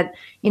people that,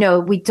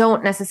 we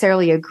don't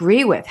necessarily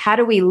agree with. How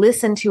do we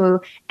listen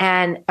to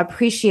and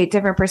appreciate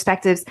different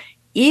perspectives,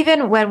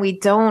 even when we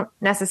don't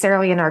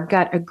necessarily in our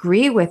gut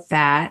agree with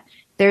that?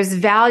 There's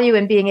value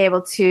in being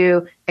able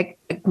to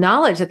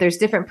acknowledge that there's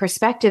different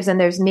perspectives and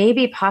there's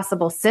maybe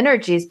possible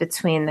synergies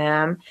between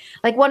them.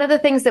 Like, one of the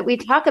things that we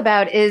talk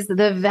about is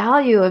the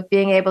value of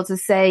being able to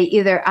say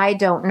either I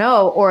don't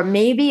know, or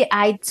maybe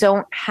I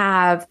don't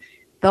have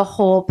the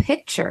whole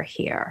picture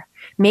here.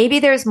 Maybe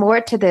there's more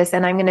to this,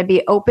 and I'm going to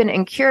be open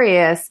and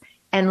curious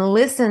and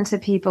listen to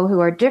people who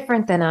are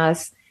different than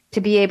us to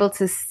be able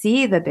to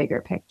see the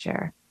bigger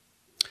picture.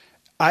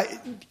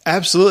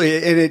 Absolutely.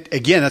 And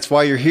again, that's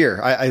why you're here.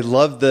 I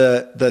love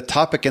the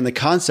topic and the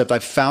concept.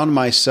 I've found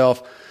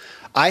myself,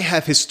 I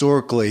have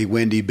historically,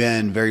 Wendy,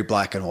 been very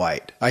black and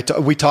white.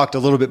 We talked a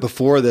little bit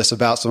before this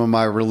about some of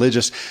my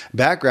religious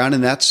background,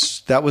 and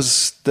that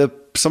was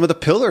some of the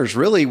pillars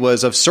really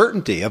was of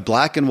certainty, of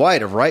black and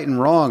white, of right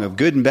and wrong, of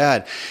good and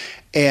bad.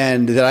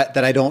 And that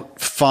I don't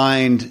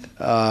find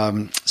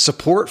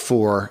support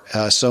for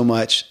so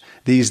much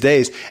these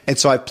days. And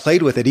so I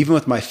played with it, even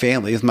with my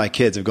family, with my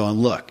kids, of going,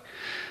 look,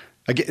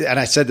 and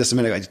I said this a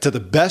minute ago, to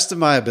the best of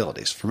my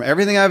abilities, from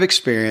everything I've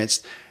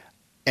experienced,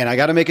 and I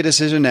got to make a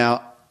decision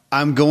now,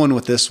 I'm going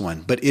with this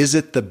one. But is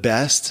it the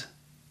best?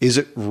 Is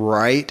it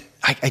right?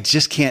 I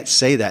just can't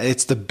say that.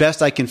 It's the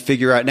best I can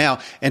figure out now.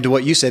 And to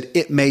what you said,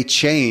 it may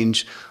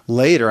change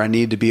later. I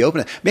need to be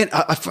open. Man,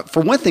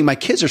 for one thing, my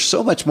kids are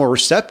so much more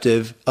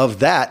receptive of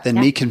that than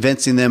me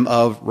convincing them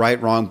of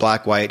right, wrong,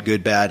 black, white,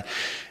 good, bad.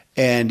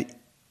 And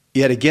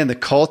yet again, the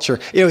culture,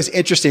 it was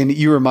interesting.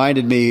 You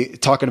reminded me,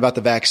 talking about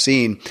the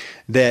vaccine,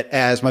 that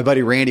as my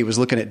buddy Randy was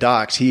looking at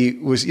docs, he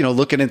was,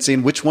 looking and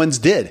seeing which ones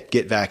did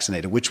get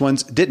vaccinated, which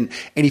ones didn't.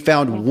 And he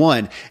found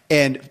one.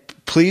 And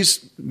please,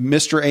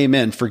 Mr.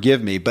 Amen,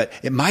 forgive me, but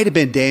it might have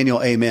been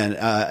Daniel Amen,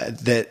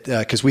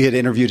 because we had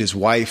interviewed his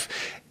wife,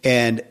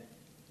 and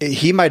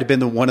he might have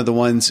been one of the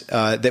ones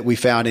that we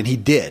found, and he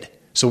did.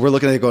 So we're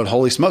looking at it going,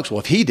 holy smokes. Well,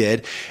 if he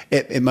did,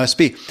 it must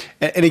be.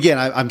 And again,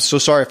 I'm so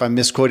sorry if I'm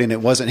misquoting.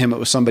 It wasn't him. It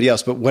was somebody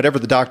else. But whatever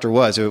the doctor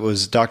was, if it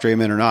was Dr.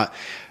 Amen or not,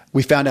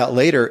 we found out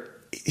later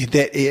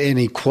that, and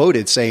he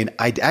quoted saying,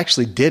 I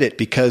actually did it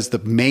because the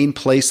main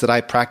place that I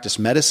practiced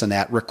medicine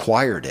at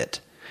required it.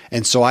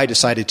 And so I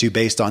decided to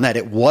based on that.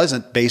 It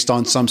wasn't based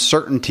on some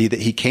certainty that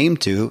he came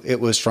to. It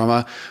was from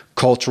a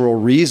cultural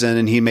reason,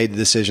 and he made the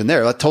decision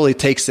there. That totally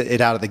takes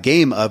it out of the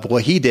game of,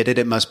 well, he did it.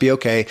 It must be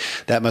okay.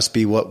 That must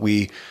be what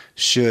we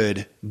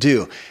should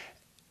do.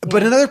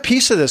 But another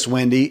piece of this,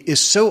 Wendy, is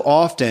so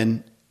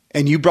often,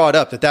 and you brought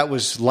up that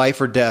was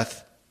life or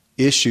death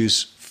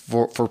issues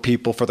for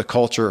people, for the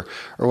culture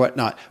or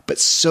whatnot. But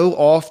so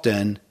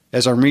often,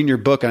 as I'm reading your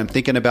book and I'm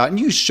thinking about, and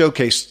you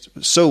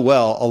showcased so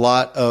well a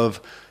lot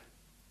of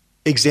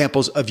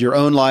examples of your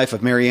own life,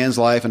 of Marianne's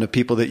life, and of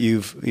people that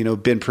you've,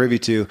 been privy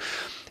to.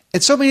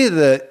 And so many of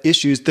the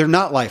issues, they're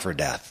not life or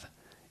death.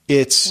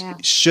 It's,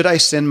 should I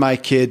send my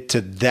kid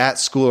to that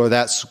school or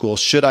that school?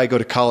 Should I go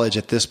to college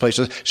at this place?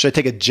 Should I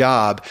take a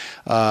job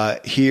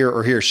here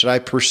or here? Should I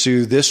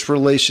pursue this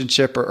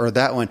relationship or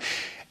that one?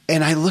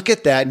 And I look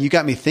at that, and you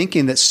got me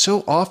thinking that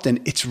so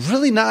often it's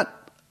really not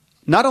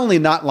only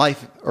not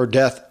life or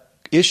death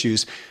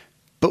issues,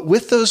 but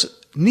with those,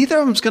 neither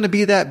of them's going to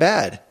be that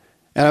bad.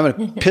 And I'm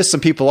going to piss some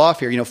people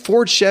off here.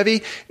 Ford,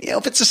 Chevy,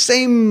 if it's the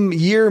same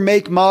year,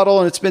 make, model,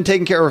 and it's been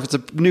taken care of, if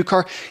it's a new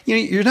car,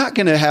 you're not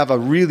going to have a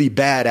really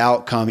bad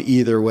outcome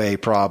either way,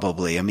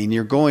 probably. I mean,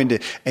 you're going to,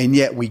 and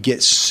yet we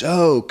get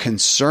so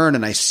concerned,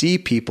 and I see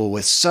people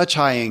with such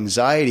high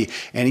anxiety.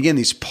 And again,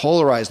 these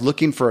polarized,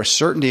 looking for a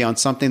certainty on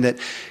something that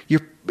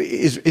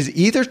is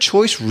either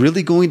choice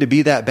really going to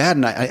be that bad?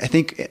 And I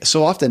think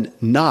so often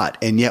not.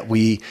 And yet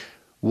you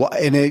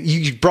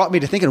brought me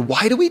to thinking,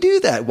 why do we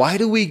do that? Why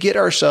do we get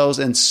ourselves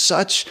in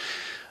such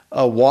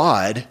a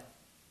wad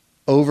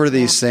over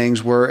these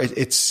things where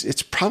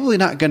it's probably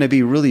not going to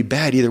be really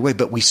bad either way,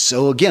 but we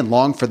again,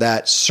 long for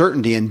that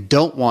certainty and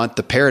don't want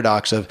the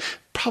paradox of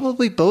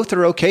probably both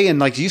are okay. And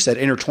like you said,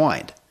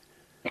 intertwined.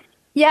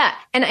 Yeah.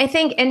 And I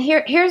think, and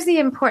here's the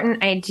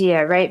important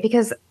idea, right?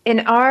 Because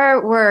in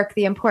our work,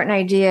 the important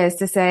idea is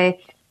to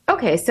say,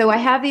 okay, so I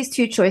have these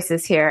two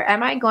choices here.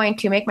 Am I going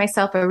to make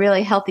myself a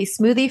really healthy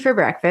smoothie for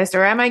breakfast,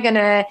 or am I going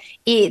to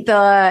eat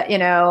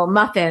the,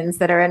 muffins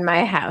that are in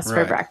my house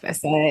for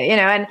breakfast?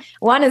 And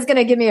one is going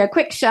to give me a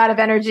quick shot of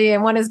energy,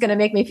 and one is going to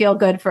make me feel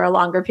good for a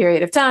longer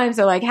period of time.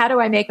 So how do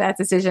I make that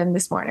decision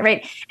this morning?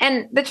 Right.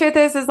 And the truth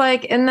is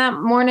in that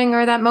morning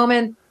or that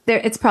moment,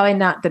 it's probably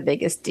not the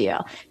biggest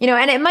deal,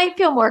 and it might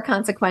feel more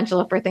consequential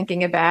if we're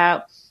thinking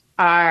about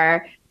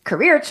our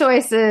career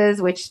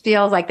choices, which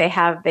feels like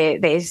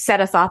they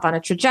set us off on a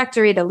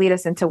trajectory to lead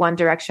us into one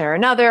direction or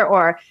another,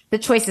 or the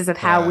choices of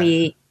how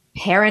we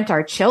parent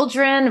our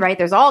children, right?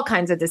 There's all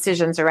kinds of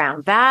decisions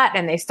around that.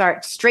 And they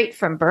start straight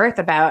from birth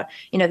about,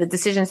 the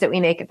decisions that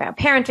we make about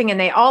parenting, and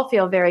they all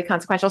feel very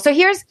consequential. So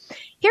here's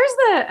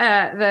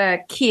the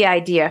key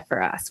idea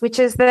for us, which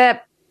is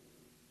that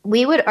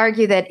we would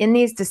argue that in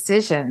these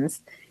decisions,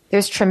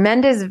 there's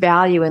tremendous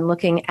value in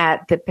looking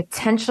at the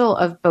potential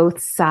of both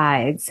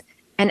sides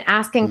and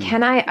asking,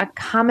 can I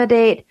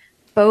accommodate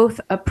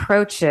both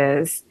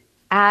approaches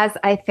as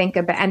I think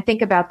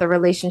about the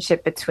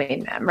relationship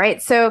between them, right?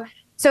 So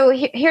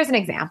here's an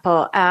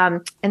example,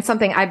 and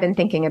something I've been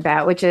thinking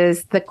about, which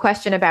is the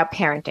question about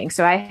parenting.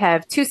 So I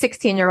have two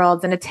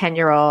 16-year-olds and a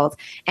 10-year-old,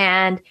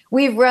 and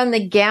we've run the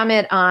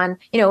gamut on,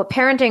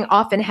 parenting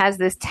often has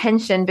this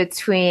tension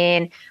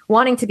between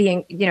wanting to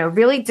be,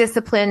 really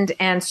disciplined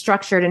and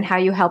structured in how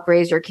you help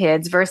raise your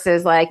kids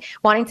versus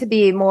wanting to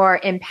be more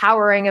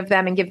empowering of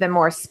them and give them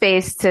more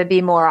space to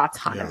be more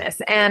autonomous.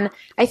 Yeah. And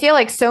I feel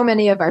like so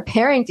many of our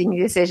parenting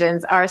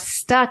decisions are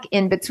stuck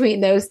in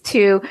between those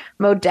two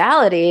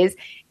modalities.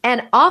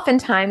 And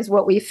oftentimes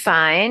what we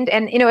find,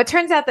 and, it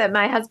turns out that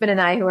my husband and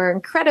I, who are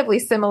incredibly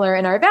similar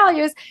in our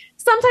values,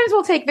 sometimes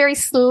we'll take very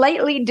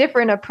slightly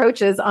different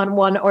approaches on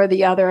one or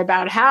the other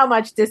about how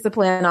much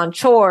discipline on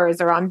chores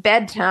or on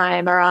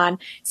bedtime or on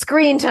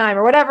screen time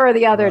or whatever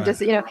the other,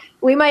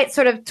 we might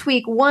sort of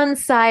tweak one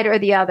side or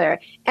the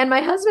other. And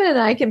my husband and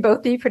I can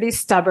both be pretty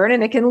stubborn,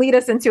 and it can lead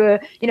us into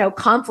a,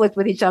 conflict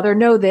with each other.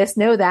 No this,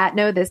 no that,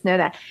 no this, no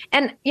that.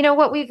 And,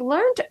 what we've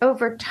learned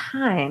over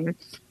time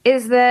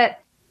is that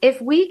if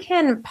we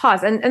can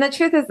pause, and the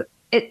truth is,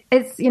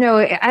 it's,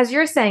 as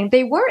you're saying,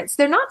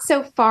 they're not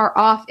so far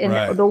off in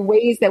the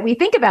ways that we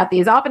think about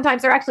these.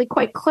 Oftentimes they're actually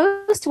quite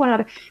close to one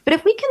another. But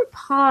if we can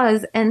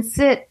pause and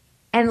sit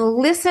and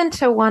listen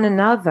to one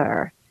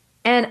another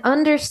and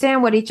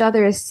understand what each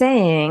other is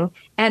saying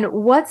and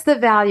what's the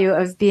value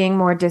of being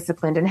more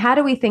disciplined and how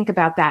do we think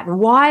about that and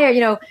why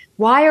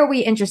are we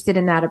interested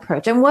in that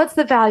approach and what's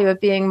the value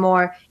of being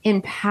more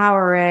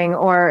empowering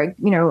or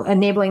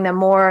enabling them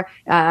more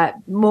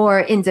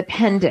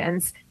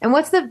independence and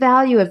what's the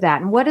value of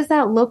that and what does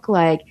that look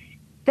like,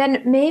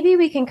 then maybe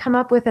we can come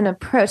up with an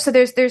approach. So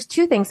there's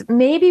two things.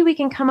 Maybe we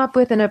can come up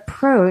with an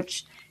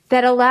approach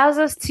that allows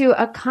us to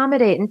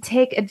accommodate and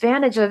take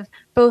advantage of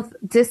both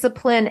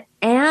discipline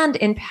and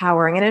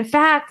empowering. And in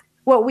fact,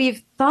 what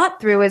we've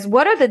thought through is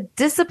what are the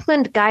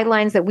disciplined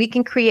guidelines that we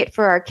can create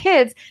for our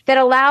kids that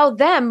allow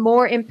them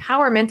more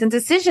empowerment and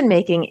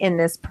decision-making in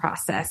this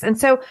process? And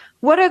so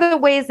what are the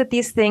ways that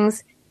these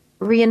things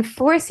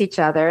reinforce each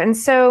other? And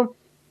so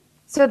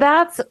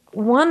that's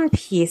one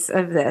piece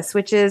of this,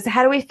 which is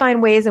how do we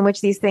find ways in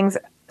which these things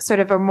sort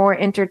of are more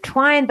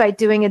intertwined by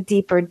doing a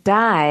deeper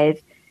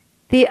dive.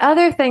 The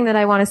other thing that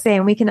I want to say,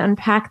 and we can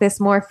unpack this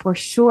more for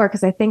sure,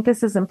 because I think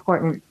this is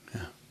important,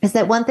 is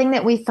that one thing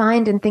that we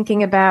find in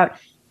thinking about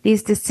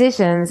these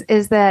decisions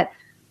is that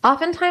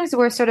oftentimes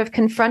we're sort of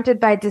confronted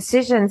by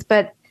decisions,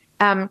 but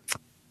that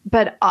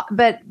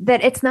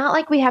it's not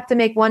like we have to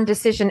make one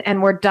decision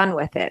and we're done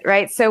with it,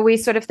 right? So we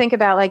sort of think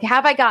about like,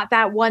 have I got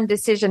that one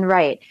decision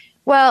right?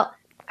 Well,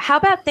 how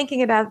about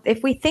thinking about,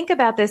 if we think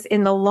about this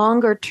in the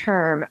longer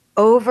term,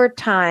 over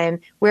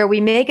time, where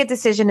we make a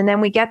decision and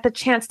then we get the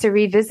chance to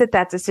revisit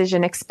that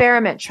decision,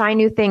 experiment, try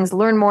new things,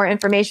 learn more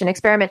information,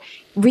 experiment,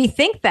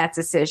 rethink that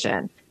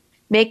decision,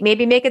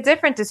 maybe make a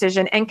different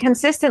decision, and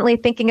consistently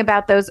thinking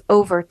about those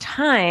over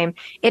time,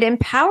 it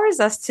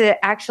empowers us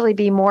to actually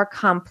be more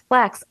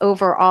complex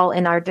overall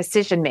in our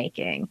decision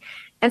making.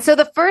 And so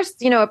the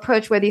first,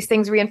 approach where these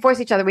things reinforce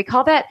each other, we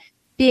call that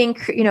being,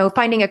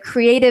 finding a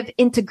creative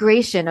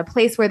integration, a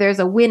place where there's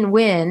a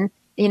win-win.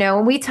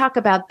 And we talk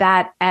about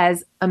that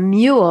as a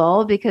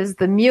mule, because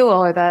the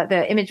mule, or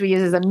the image we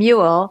use is a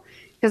mule,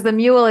 because the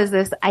mule is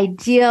this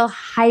ideal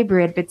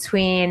hybrid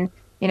between,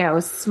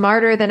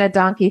 smarter than a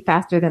donkey,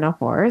 faster than a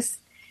horse.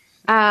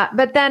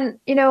 But then,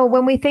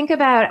 when we think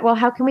about, well,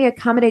 how can we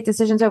accommodate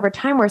decisions over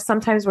time where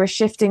sometimes we're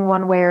shifting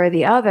one way or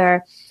the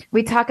other?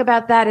 We talk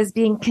about that as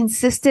being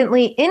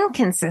consistently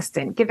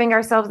inconsistent, giving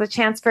ourselves a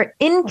chance for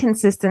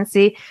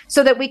inconsistency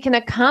so that we can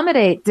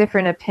accommodate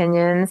different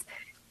opinions.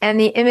 And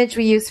the image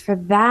we use for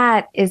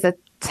that is a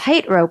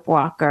tightrope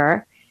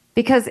walker,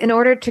 because in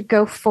order to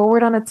go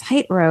forward on a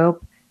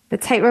tightrope, the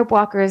tightrope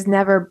walker is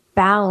never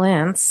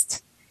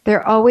balanced.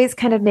 They're always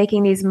kind of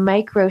making these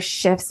micro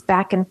shifts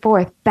back and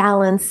forth,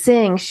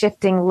 balancing,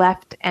 shifting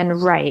left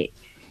and right.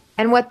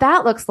 And what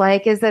that looks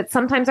like is that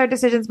sometimes our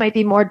decisions might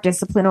be more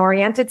discipline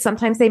oriented.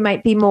 Sometimes they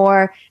might be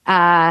more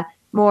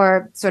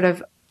sort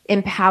of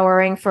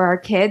empowering for our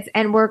kids.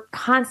 And we're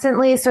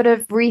constantly sort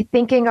of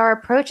rethinking our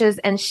approaches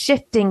and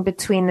shifting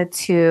between the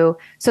two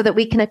so that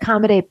we can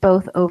accommodate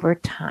both over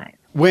time.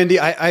 Wendy,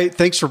 I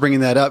thanks for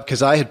bringing that up,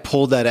 because I had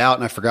pulled that out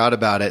and I forgot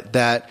about it,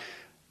 that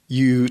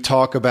you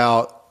talk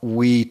about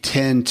we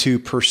tend to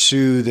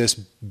pursue this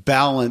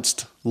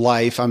balanced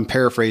life, I'm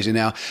paraphrasing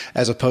now,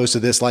 as opposed to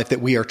this life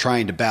that we are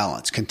trying to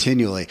balance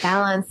continually.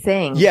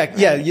 Balancing. Yeah,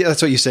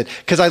 that's what you said.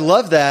 Because I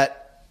love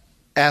that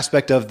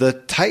aspect of the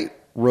tightrope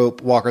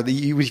walker.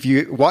 If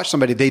you watch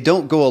somebody, they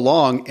don't go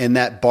along, and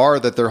that bar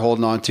that they're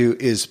holding on to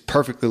is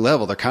perfectly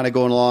level. They're kind of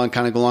going along,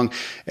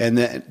 and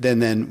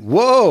then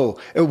whoa!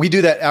 We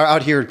do that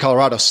out here in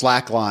Colorado.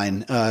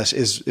 Slackline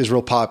is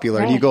real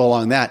popular, right. And you go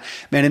along that,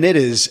 man, and it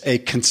is a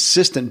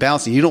consistent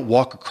balancing. You don't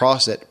walk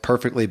across it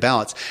perfectly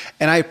balanced,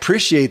 and I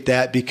appreciate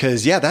that,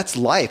 because that's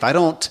life.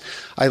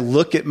 I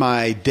look at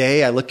my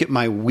day, I look at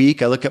my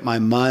week, I look at my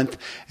month,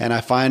 and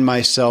I find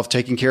myself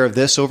taking care of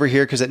this over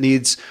here because it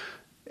needs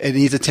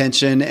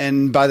attention.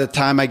 And by the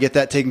time I get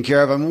that taken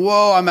care of,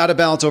 I'm out of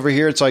balance over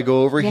here. And so I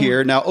go over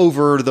here. Now,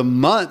 over the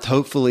month,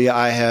 hopefully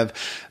I have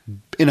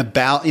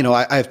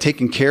I have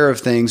taken care of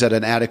things at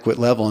an adequate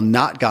level and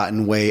not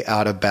gotten way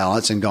out of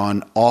balance and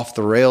gone off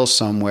the rails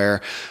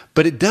somewhere.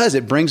 But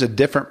it brings a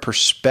different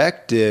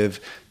perspective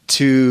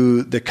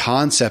to the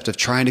concept of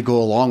trying to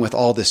go along with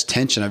all this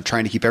tension of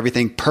trying to keep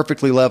everything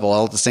perfectly level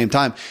all at the same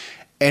time.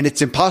 And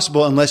it's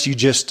impossible unless you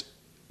just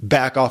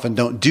back off and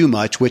don't do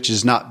much, which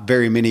is not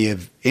very many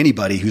of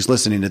anybody who's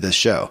listening to this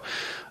show.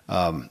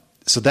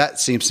 So that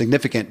seems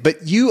significant.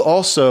 But you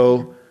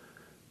also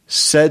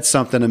said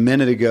something a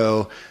minute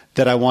ago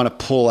that I want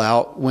to pull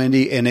out,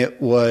 Wendy, and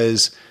it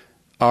was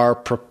our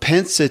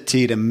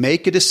propensity to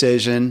make a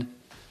decision.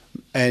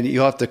 And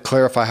you'll have to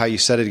clarify how you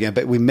said it again,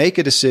 but we make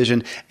a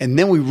decision and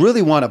then we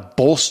really want to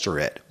bolster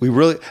it.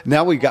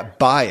 Now we've got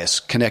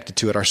bias connected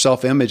to it. Our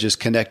self-image is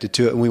connected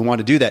to it, and we want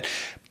to do that.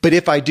 But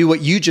if I do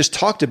what you just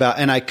talked about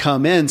and I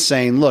come in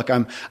saying, look,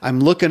 I'm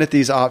looking at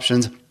these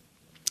options,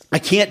 I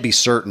can't be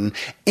certain.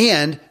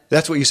 And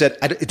that's what you said.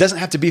 It doesn't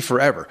have to be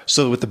forever.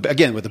 So with the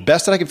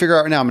best that I can figure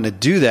out right now, I'm going to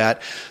do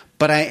that.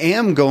 But I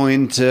am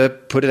going to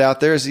put it out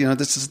there as,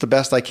 this is the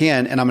best I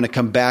can. And I'm going to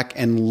come back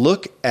and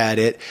look at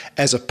it,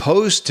 as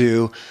opposed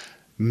to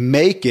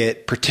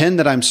pretend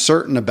that I'm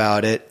certain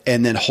about it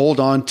and then hold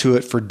on to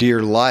it for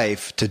dear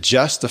life to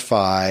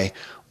justify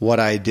what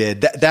I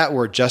did. That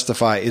word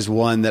justify is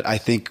one that I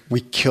think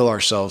we kill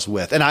ourselves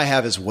with. And I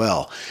have as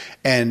well.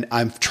 And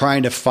I'm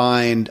trying to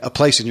find a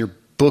place in your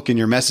book and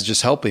your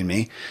messages helping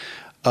me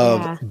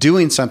of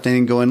doing something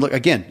and going, look,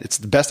 again, it's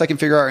the best I can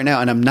figure out right now.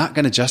 And I'm not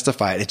going to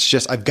justify it. It's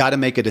just, I've got to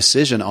make a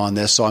decision on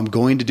this. So I'm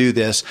going to do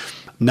this,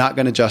 not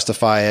going to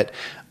justify it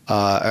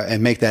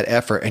and make that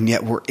effort. And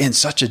yet we're in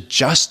such a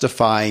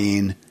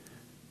justifying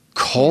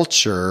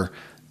culture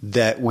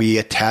that we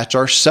attach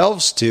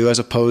ourselves to, as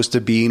opposed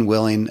to being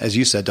willing, as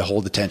you said, to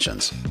hold the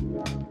tensions.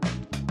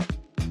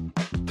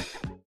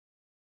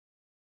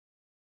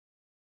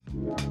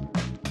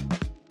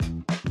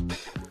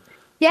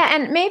 Yeah.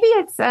 And maybe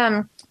it's,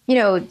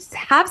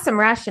 have some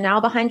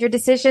rationale behind your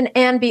decision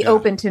and be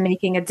open to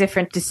making a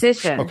different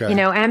decision,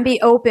 and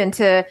be open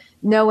to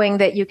knowing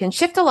that you can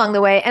shift along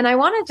the way. And I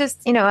want to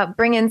just,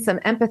 bring in some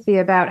empathy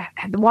about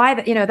why,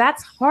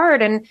 that's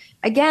hard. And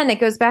again, it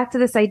goes back to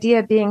this idea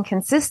of being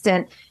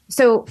consistent.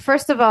 So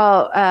first of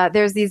all,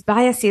 there's these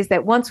biases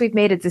that once we've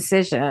made a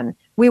decision,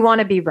 we want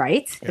to be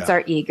right. It's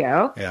our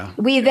ego. Yeah.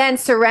 We then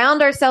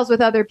surround ourselves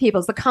with other people.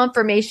 It's the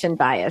confirmation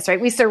bias, right?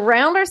 We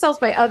surround ourselves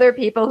by other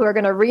people who are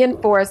going to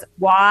reinforce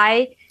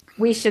why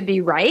we should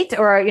be right,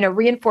 or,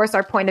 reinforce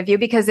our point of view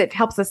because it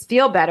helps us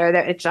feel better,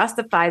 that it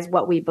justifies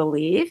what we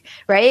believe,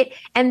 right?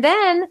 And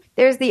then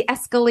there's the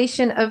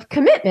escalation of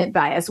commitment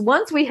bias.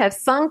 Once we have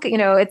sunk,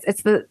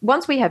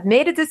 once we have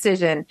made a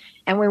decision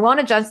and we want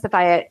to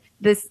justify it,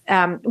 this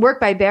work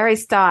by Barry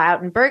Staw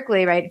out in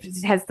Berkeley, right,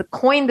 has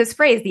coined this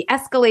phrase, the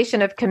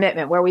escalation of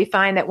commitment, where we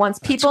find that once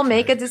people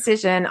make a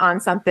decision on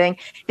something,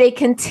 they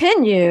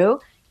continue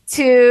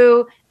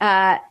to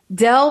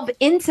delve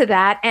into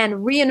that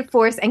and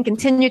reinforce and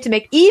continue to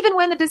make, even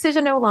when the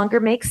decision no longer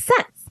makes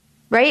sense,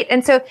 right?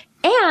 And so,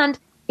 I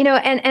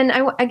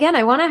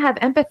want to have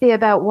empathy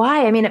about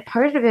why. I mean,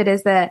 part of it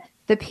is that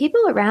the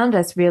people around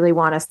us really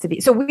want us to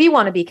be, so we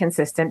want to be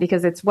consistent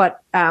because it's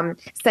what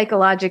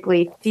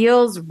psychologically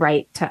feels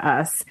right to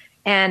us.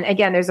 And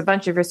again, there's a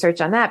bunch of research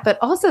on that, but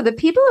also the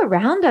people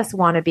around us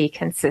want to be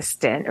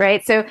consistent,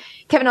 right? So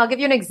Kevin, I'll give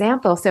you an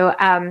example. So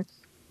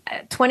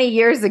 20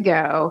 years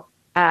ago,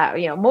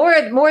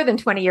 more than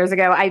 20 years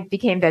ago, I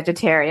became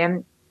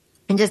vegetarian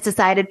and just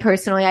decided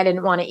personally I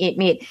didn't want to eat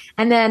meat.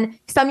 And then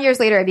some years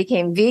later, I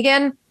became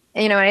vegan.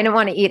 I didn't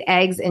want to eat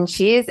eggs and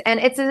cheese. And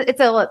it's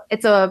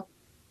a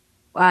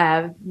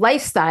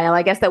lifestyle,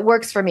 I guess, that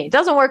works for me. It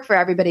doesn't work for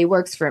everybody,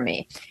 works for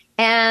me.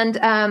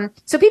 And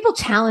so people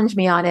challenge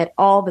me on it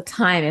all the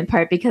time, in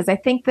part because I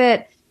think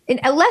that,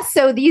 less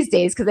so these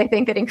days, because I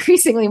think that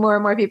increasingly more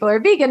and more people are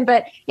vegan,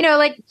 but,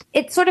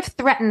 it sort of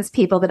threatens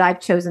people that I've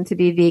chosen to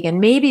be vegan,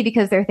 maybe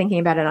because they're thinking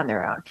about it on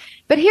their own.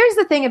 But here's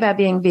the thing about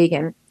being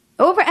vegan.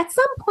 At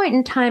some point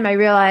in time, I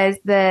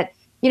realized that,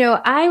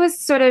 I was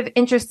sort of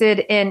interested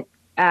in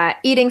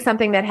eating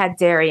something that had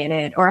dairy in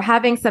it or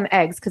having some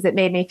eggs because it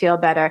made me feel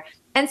better.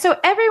 And so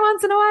every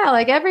once in a while,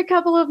 like every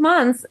couple of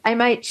months, I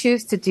might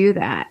choose to do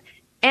that.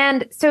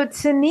 And so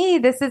to me,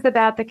 this is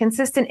about the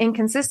consistent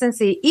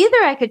inconsistency. Either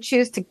I could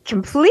choose to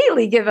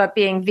completely give up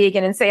being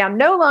vegan and say I'm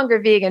no longer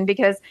vegan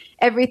because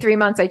every 3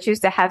 months I choose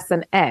to have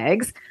some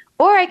eggs,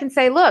 or I can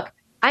say, look,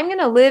 I'm going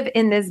to live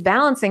in this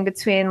balancing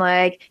between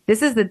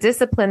this is the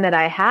discipline that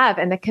I have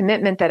and the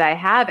commitment that I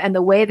have and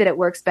the way that it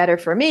works better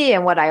for me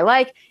and what I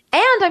like.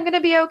 And I'm going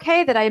to be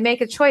okay that I make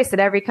a choice that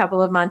every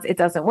couple of months it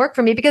doesn't work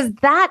for me, because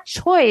that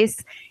choice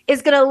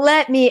is going to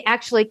let me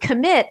actually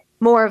commit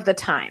more of the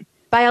time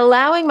by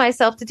allowing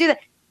myself to do that.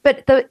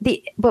 But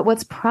but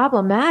what's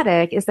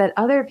problematic is that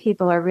other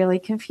people are really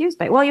confused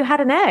by, well, you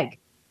had an egg.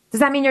 Does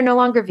that mean you're no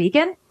longer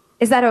vegan?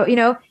 Is that,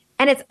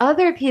 and it's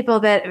other people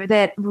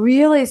that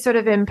really sort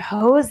of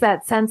impose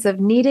that sense of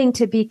needing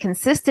to be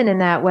consistent in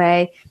that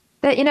way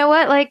that,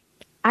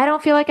 I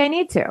don't feel like I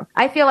need to.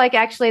 I feel like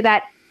actually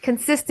that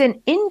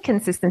consistent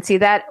inconsistency,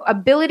 that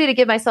ability to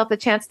give myself the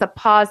chance to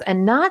pause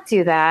and not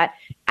do that,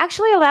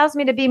 actually allows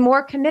me to be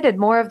more committed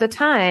more of the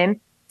time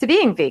to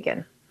being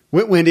vegan.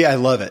 Wendy, I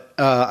love it.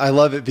 I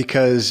love it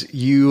because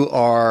you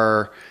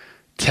are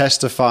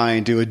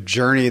testifying to a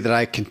journey that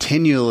I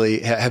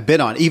continually have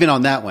been on, even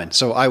on that one.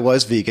 So I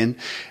was vegan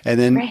and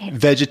then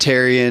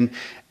vegetarian.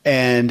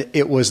 And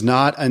it was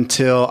not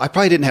until I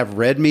probably didn't have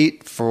red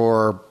meat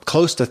for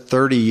close to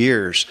 30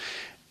 years.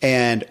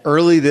 And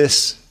early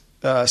this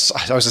I was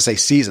going to say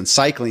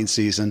cycling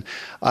season,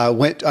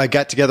 I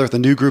got together with a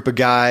new group of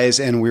guys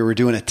and we were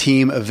doing a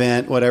team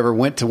event, whatever,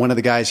 went to one of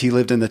the guys, he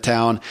lived in the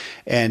town,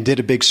 and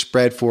did a big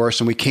spread for us.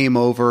 And we came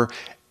over,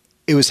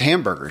 it was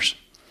hamburgers.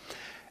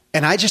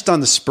 And I just on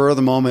the spur of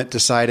the moment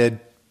decided,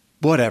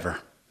 whatever.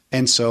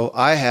 And so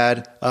I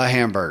had a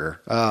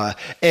hamburger.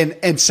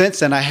 And since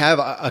then I have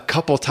a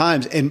couple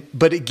times.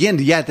 But again,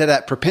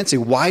 that propensity,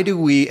 why do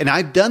we, and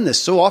I've done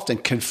this so often,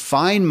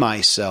 confine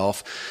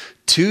myself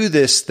to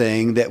this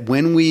thing that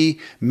when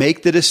we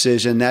make the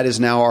decision, that is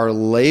now our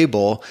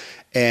label.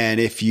 And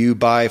if you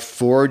buy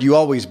Ford, you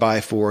always buy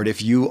Ford.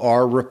 If you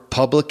are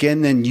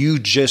Republican, then you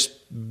just,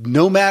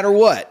 no matter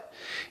what,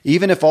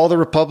 even if all the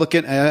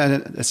Republican,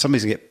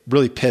 somebody's gonna get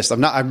really pissed.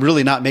 I'm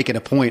really not making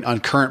a point on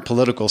current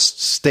political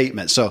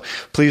statements. So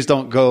please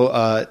don't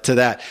go to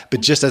that.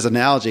 But just as an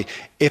analogy,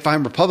 if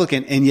I'm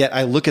Republican and yet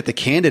I look at the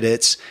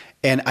candidates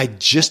and I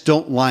just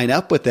don't line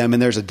up with them,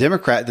 and there's a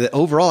Democrat that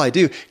overall I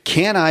do,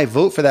 can I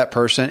vote for that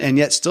person and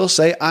yet still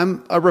say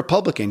I'm a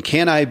Republican?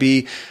 Can I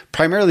be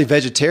primarily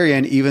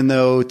vegetarian, even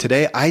though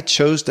today I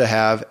chose to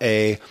have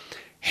a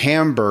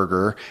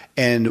hamburger?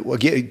 And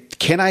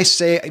can I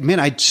say, man,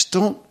 I just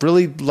don't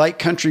really like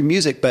country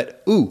music,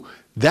 but ooh,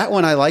 that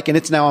one I like, and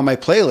it's now on my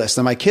playlist.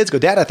 And my kids go,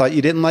 Dad, I thought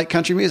you didn't like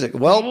country music.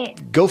 Well,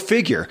 right. Go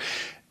figure.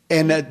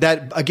 And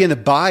that again, a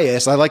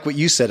bias, I like what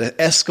you said, an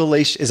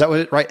escalation. Is that what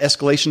it, right?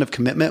 Escalation of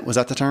commitment. Was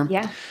that the term?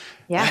 Yeah.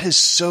 Yeah. That is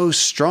so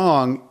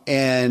strong.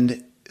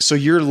 And so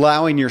you're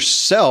allowing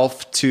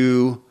yourself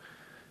to,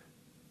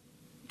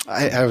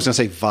 I was going to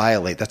say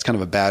violate. That's kind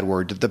of a bad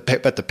word.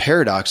 But the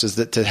paradox is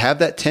that to have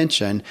that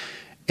tension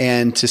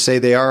and to say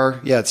they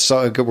are,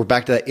 so we're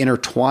back to that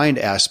intertwined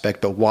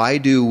aspect, but why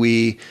do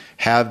we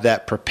have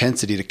that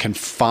propensity to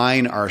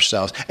confine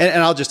ourselves?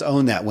 And I'll just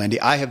own that, Wendy.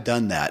 I have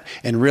done that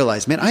and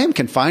realized, man, I am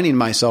confining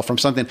myself from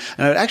something,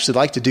 and I'd actually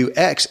like to do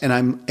X, and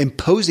I'm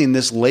imposing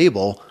this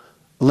label,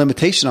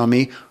 limitation on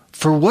me.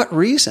 For what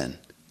reason?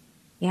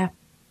 Yeah.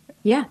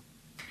 Yeah.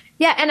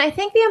 Yeah. And I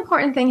think the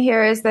important thing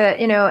here is that,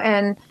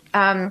 the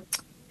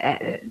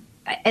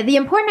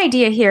important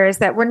idea here is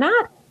that we're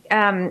not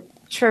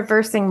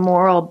traversing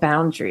moral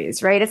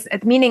boundaries, right? It's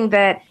meaning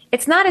that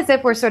it's not as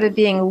if we're sort of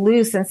being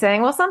loose and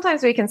saying, well,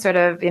 sometimes we can sort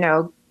of,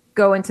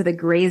 go into the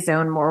gray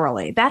zone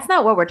morally. That's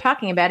not what we're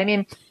talking about. I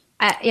mean,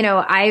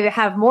 I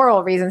have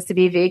moral reasons to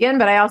be vegan,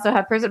 but I also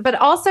have but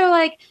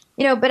also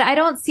but I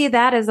don't see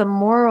that as a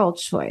moral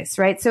choice,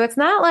 right? So it's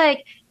not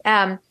like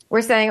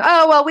we're saying,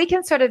 oh, well, we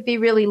can sort of be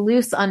really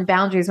loose on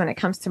boundaries when it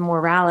comes to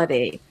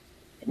morality.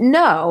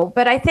 No,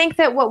 but I think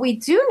that what we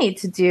do need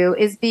to do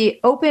is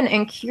be open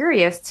and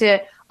curious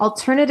to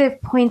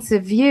alternative points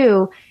of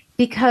view,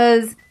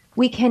 because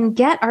we can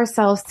get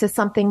ourselves to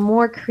something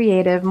more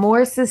creative,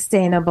 more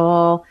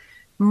sustainable,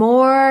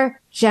 more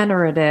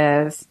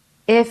generative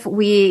if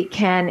we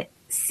can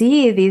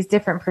see these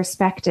different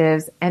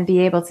perspectives and be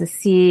able to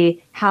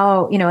see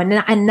how,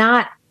 and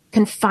not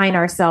confine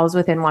ourselves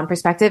within one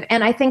perspective.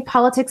 And I think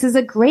politics is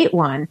a great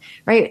one,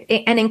 right?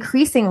 And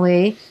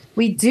increasingly,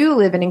 we do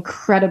live in an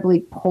incredibly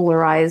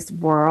polarized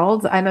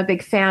world. I'm a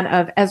big fan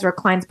of Ezra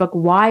Klein's book,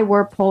 Why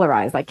We're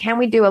Polarized. Can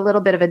we do a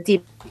little bit of a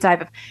deep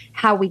dive of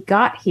how we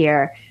got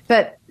here?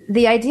 But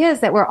the idea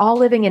is that we're all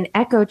living in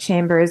echo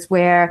chambers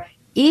where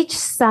each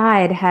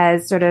side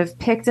has sort of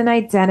picked an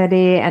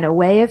identity and a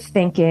way of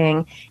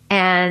thinking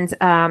and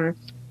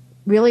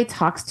really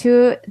talks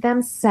to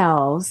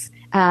themselves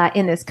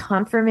in this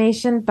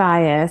confirmation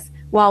bias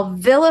while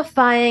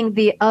vilifying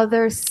the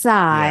other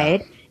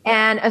side. Yeah.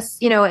 And,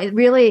 it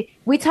really,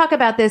 we talk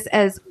about this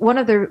as one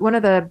of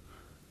the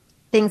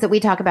things that we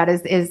talk about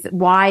is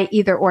why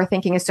either or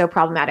thinking is so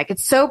problematic.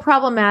 It's so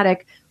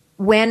problematic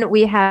when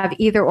we have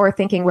either or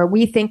thinking where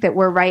we think that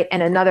we're right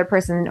and another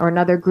person or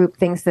another group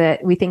thinks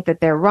that we think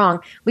that they're wrong.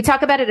 We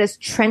talk about it as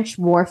trench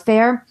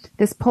warfare,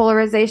 this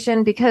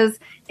polarization, because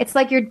it's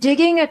like you're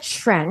digging a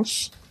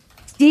trench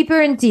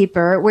deeper and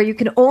deeper where you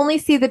can only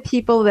see the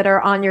people that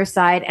are on your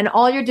side, and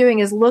all you're doing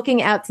is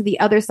looking out to the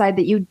other side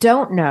that you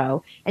don't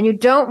know and you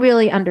don't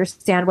really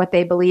understand what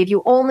they believe.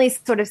 You only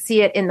sort of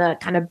see it in the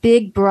kind of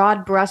big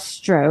broad brush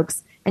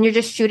strokes, and you're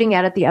just shooting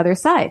out at the other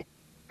side.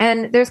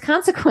 And there's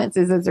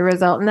consequences as a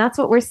result, and that's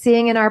what we're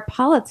seeing in our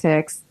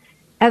politics,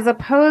 as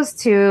opposed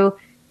to,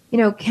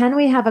 can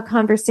we have a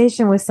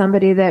conversation with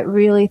somebody that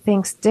really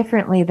thinks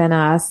differently than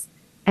us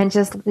and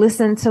just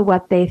listen to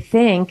what they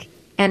think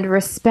and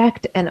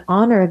respect and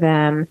honor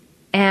them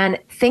and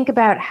think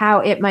about how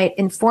it might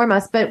inform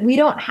us, but we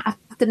don't have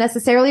to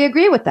necessarily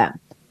agree with them,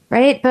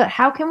 right? But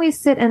how can we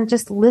sit and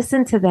just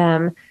listen to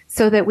them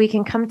so that we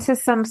can come to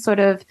some sort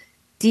of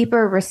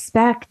deeper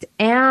respect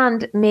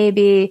and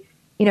maybe,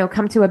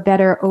 come to a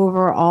better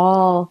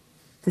overall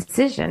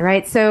decision,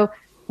 right? So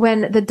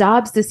when the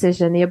Dobbs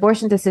decision, the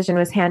abortion decision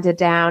was handed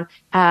down,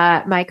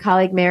 my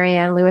colleague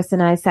Marianne Lewis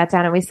and I sat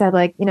down and we said,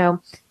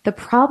 the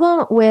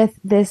problem with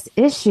this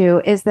issue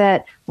is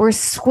that we're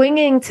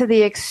swinging to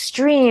the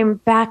extreme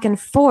back and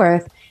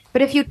forth.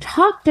 But if you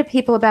talk to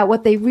people about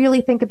what they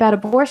really think about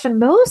abortion,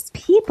 most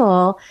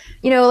people,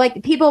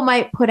 people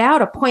might put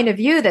out a point of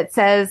view that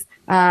says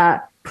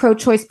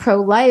pro-choice,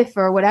 pro-life,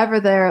 or whatever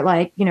their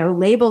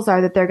labels are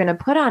that they're going to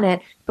put on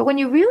it. But when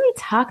you really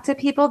talk to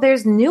people,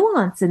 there's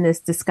nuance in this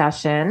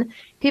discussion.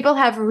 People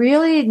have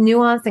really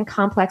nuanced and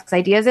complex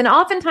ideas. And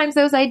oftentimes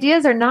those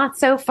ideas are not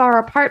so far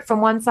apart from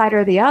one side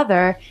or the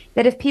other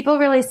that if people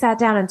really sat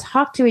down and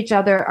talked to each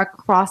other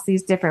across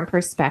these different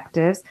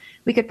perspectives,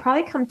 we could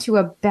probably come to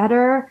a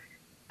better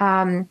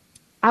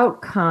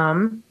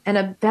outcome and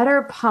a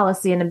better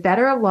policy and a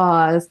better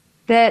laws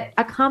that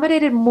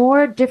accommodated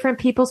more different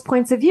people's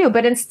points of view.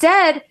 But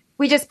instead,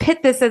 we just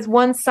pit this as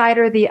one side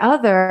or the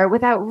other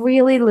without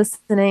really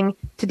listening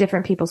to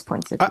different people's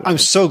points of view. I'm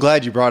so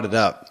glad you brought it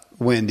up,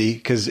 Wendy,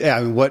 because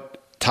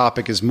what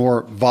topic is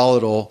more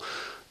volatile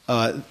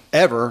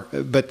ever,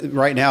 but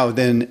right now,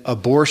 than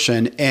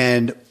abortion?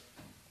 And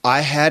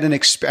I had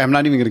I'm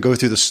not even going to go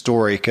through the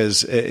story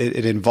because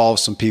it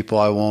involves some people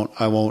I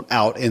won't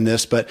out in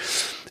this, but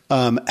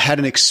had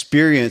an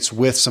experience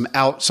with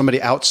somebody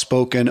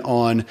outspoken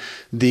on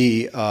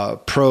the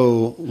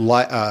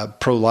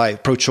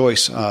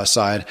pro-choice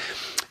side.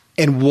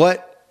 And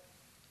what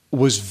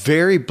was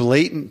very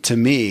blatant to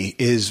me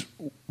is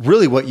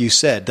really what you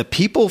said. The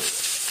people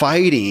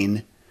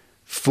fighting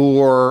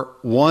for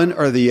one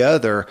or the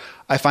other,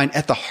 I find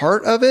at the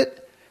heart of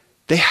it,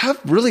 they have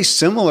really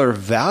similar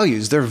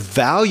values. They're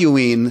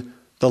valuing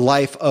the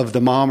life of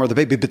the mom or the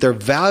baby, but they're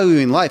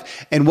valuing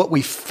life. And what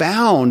we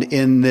found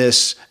in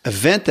this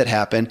event that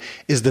happened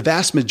is the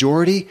vast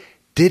majority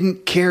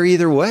didn't care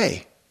either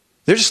way.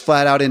 they're just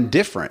flat out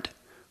indifferent,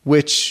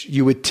 which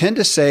you would tend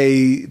to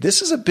say,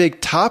 this is a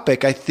big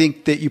topic. I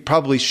think that you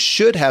probably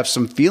should have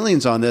some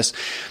feelings on this.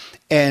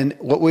 And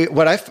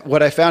what I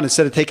found,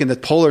 instead of taking the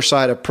polar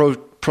side of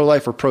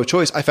pro-life or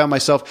pro-choice, I found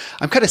myself,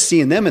 I'm kind of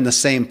seeing them in the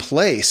same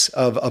place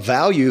of a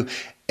value.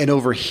 And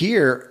over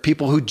here,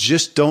 people who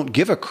just don't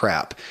give a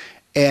crap.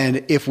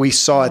 And if we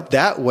saw it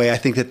that way, I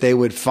think that they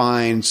would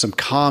find some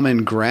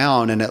common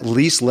ground and at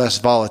least less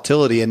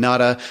volatility and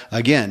not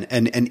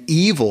an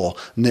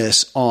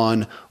evilness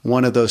on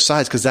one of those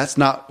sides. Because that's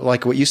not,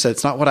 like what you said,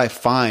 it's not what I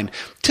find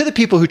to the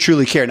people who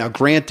truly care. Now,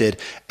 granted,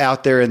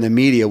 out there in the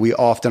media, we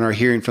often are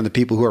hearing from the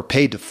people who are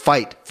paid to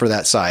fight for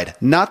that side,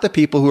 not the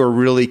people who are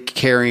really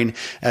caring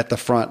at the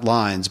front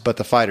lines, but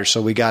the fighters. So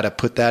we got to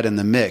put that in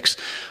the mix.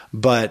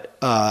 But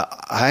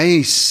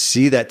I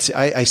see that.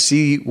 I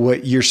see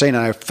what you're saying,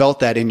 and I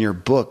felt that in your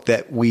book,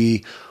 that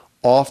we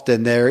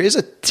often, there is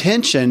a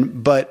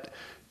tension, but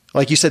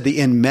like you said, the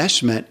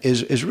enmeshment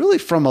is really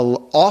from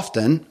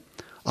often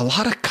a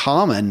lot of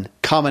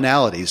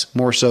commonalities,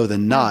 more so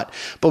than not,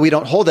 but we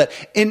don't hold that.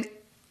 And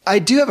I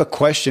do have a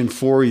question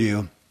for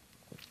you.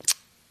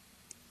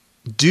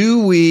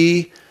 Do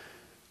we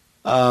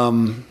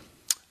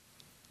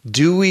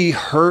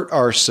hurt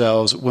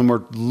ourselves when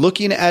we're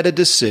looking at a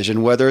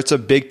decision, whether it's a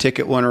big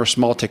ticket one or a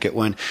small ticket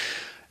one?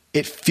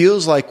 It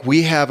feels like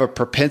we have a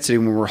propensity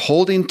when we're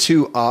holding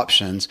two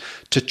options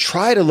to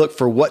try to look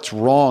for what's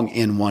wrong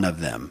in one of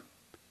them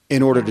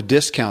in order to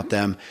discount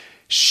them.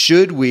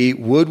 Am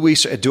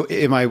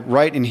I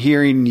right in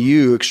hearing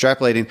you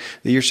extrapolating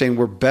that you're saying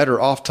we're better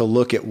off to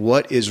look at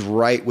what is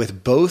right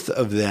with both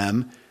of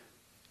them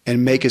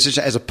and make a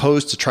decision, as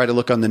opposed to try to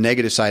look on the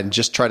negative side and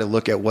just try to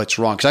look at what's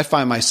wrong? Because I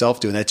find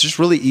myself doing that. It's just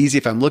really easy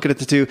if I'm looking at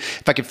the two.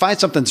 If I can find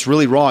something that's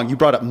really wrong, you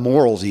brought up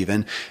morals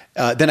even,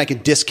 then I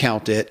can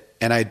discount it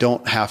and I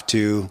don't have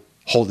to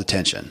hold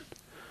attention.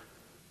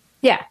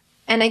 Yeah.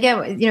 And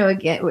again,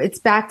 it's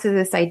back to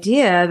this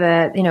idea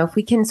that, if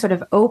we can sort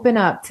of open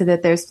up to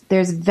that,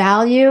 there's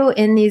value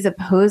in these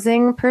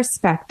opposing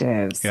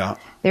perspectives. Yeah.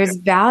 There's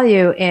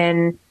value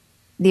in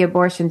the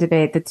abortion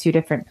debate, the two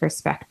different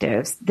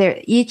perspectives.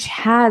 Each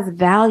has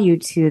value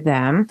to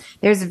them.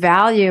 There's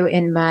value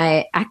in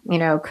my,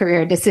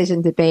 career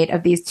decision debate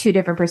of these two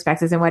different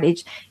perspectives and what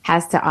each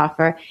has to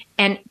offer.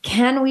 And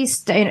can we,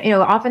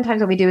 oftentimes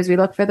what we do is we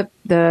look for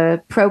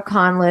the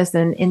pro-con list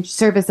and in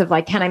service of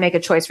like, can I make a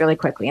choice really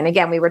quickly? And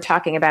again, we were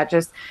talking about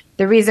just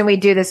the reason we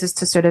do this is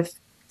to sort of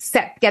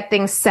get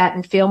things set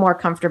and feel more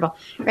comfortable,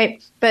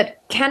 right?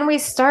 But can we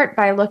start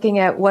by looking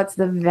at what's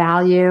the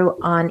value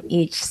on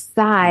each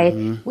side?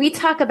 Mm-hmm. We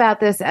talk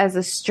about this as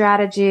a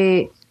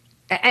strategy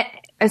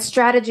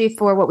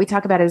for what we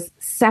talk about as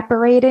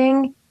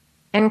separating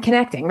and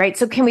connecting, right?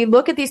 So can we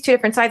look at these two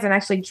different sides and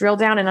actually drill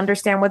down and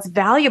understand what's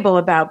valuable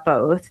about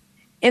both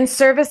in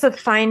service of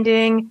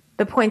finding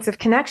the points of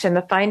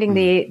connection, finding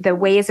the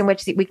ways in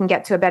which we can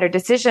get to a better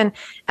decision?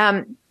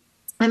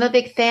 I'm a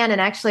big fan,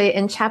 and actually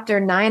in chapter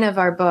 9 of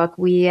our book,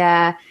 we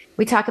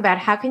talk about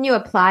how can you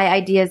apply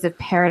ideas of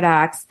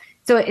paradox.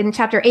 So in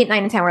chapter 8,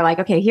 9, and 10, we're like,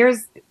 okay,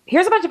 here's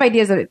a bunch of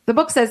ideas. The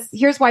book says,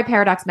 here's why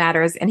paradox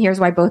matters, and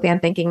here's why both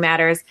and thinking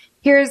matters.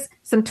 Here's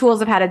some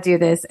tools of how to do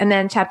this. And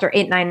then chapter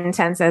 8, 9, and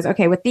 10 says,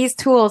 okay, with these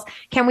tools,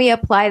 can we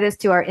apply this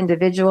to our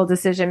individual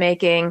decision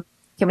making?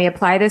 Can we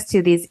apply this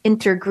to these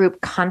intergroup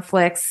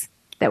conflicts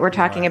that we're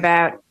talking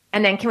about?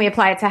 And then can we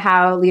apply it to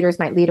how leaders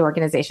might lead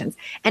organizations?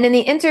 And in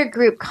the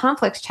intergroup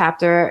conflicts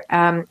chapter,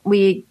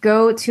 we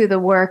go to the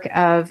work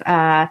of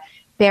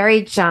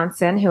Barry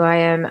Johnson, who I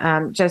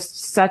am just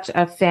such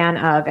a fan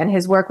of, and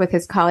his work with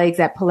his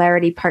colleagues at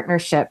Polarity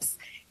Partnerships.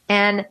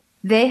 And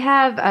they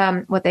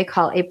have what they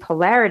call a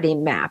polarity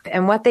map.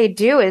 And what they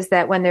do is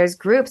that when there's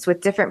groups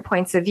with different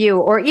points of view,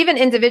 or even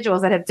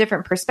individuals that have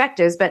different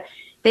perspectives, but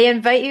they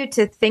invite you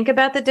to think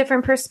about the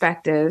different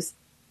perspectives,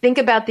 think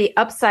about the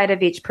upside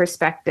of each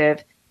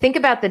perspective, think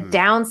about the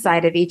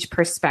downside of each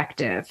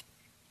perspective,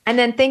 and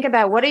then think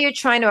about what are you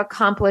trying to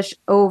accomplish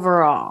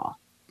overall?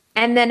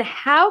 And then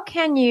how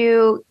can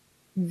you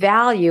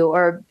value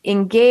or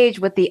engage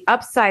with the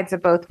upsides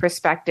of both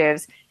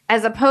perspectives,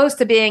 as opposed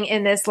to being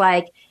in this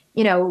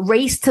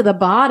race to the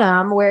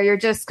bottom where you're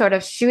just sort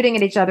of shooting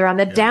at each other on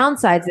the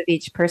downsides of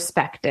each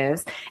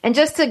perspectives. And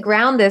just to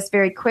ground this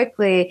very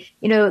quickly,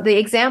 the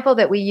example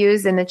that we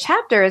use in the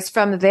chapter is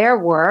from their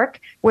work,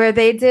 where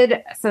they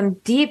did some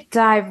deep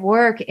dive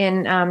work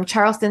in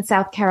Charleston,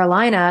 South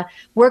Carolina,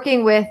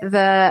 working with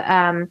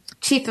the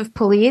chief of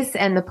police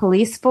and the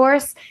police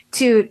force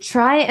to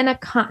try and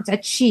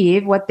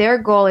achieve what their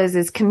goal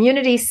is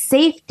community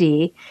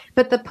safety.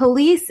 But the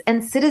police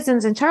and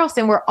citizens in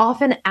Charleston were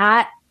often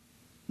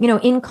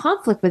in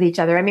conflict with each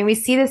other. I mean, we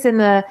see this in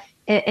the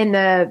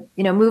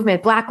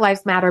movement, Black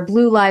Lives Matter,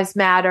 Blue Lives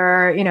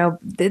Matter.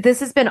 This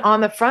has been on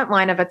the front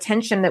line of a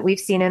tension that we've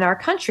seen in our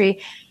country.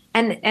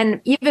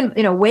 And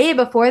even, way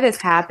before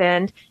this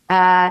happened,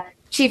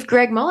 Chief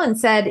Greg Mullen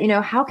said,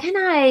 how can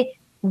I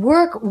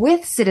work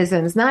with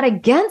citizens, not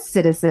against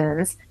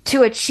citizens,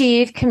 to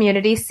achieve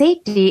community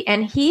safety?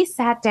 And he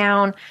sat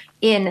down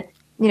in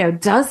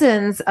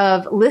dozens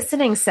of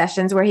listening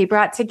sessions where he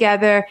brought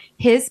together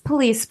his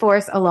police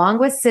force along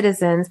with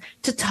citizens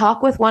to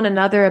talk with one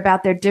another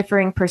about their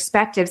differing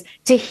perspectives,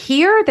 to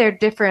hear their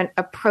different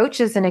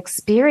approaches and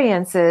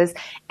experiences,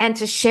 and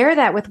to share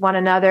that with one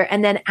another,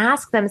 and then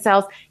ask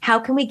themselves, how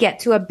can we get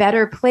to a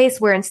better place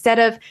where instead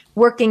of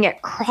working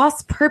at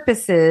cross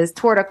purposes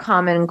toward a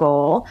common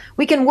goal,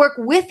 we can work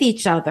with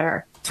each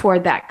other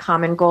toward that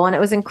common goal. And it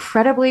was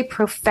incredibly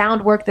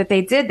profound work that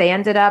they did. They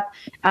ended up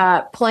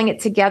pulling it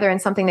together in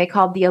something they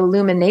called the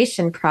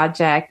Illumination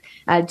Project.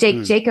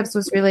 Jake Jacobs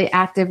was really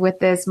active with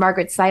this.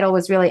 Margaret Seidel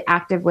was really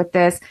active with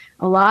this.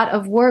 A lot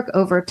of work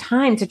over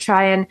time to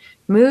try and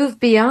move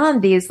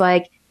beyond these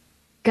like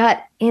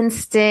gut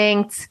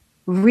instinct,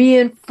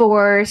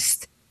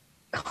 reinforced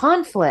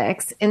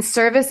conflicts in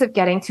service of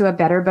getting to a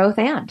better both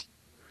and.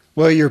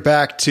 Well, you're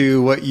back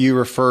to what you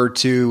referred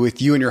to with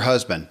you and your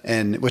husband,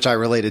 and which I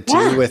related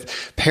to with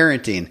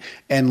parenting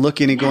and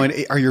looking and going,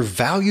 are your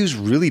values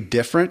really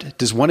different?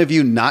 Does one of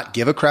you not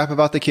give a crap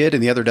about the kid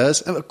and the other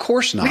does? Of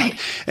course not. Right.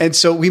 And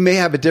so we may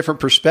have a different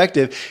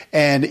perspective,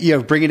 and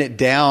bringing it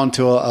down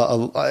to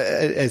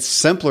a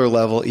simpler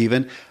level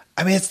even.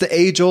 I mean, it's the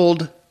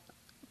age-old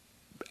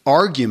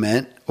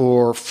argument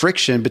or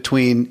friction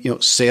between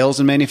sales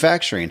and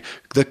manufacturing,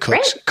 the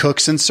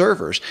cooks and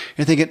servers.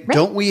 And thinking,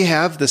 don't we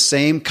have the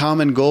same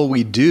common goal?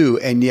 We do,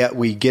 and yet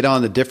we get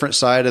on the different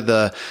side of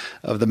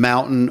the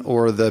mountain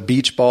or the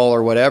beach ball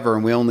or whatever,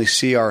 and we only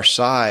see our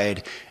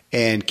side.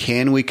 And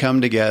can we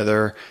come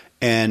together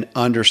and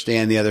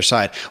understand the other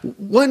side?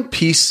 One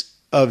piece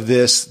of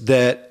this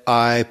that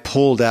I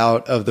pulled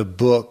out of the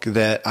book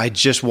that I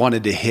just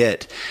wanted to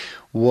hit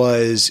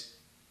was,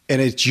 and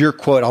it's your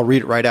quote, I'll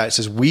read it right out. It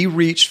says, we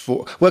reach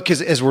for,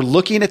 because as we're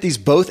looking at these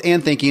both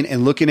and thinking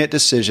and looking at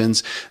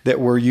decisions, that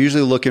we're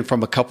usually looking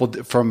from a couple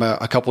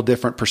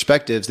different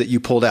perspectives that you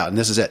pulled out. And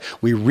this is it.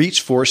 We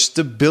reach for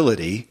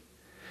stability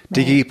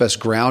to keep us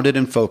grounded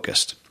and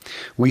focused.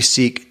 We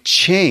seek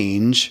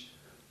change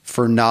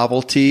for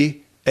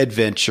novelty,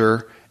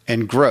 adventure,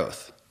 and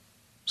growth.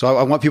 So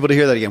I want people to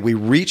hear that again. We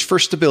reach for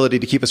stability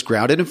to keep us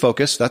grounded and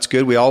focused. That's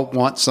good. We all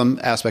want some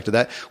aspect of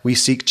that. We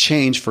seek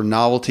change for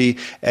novelty,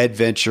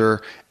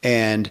 adventure,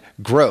 and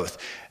growth.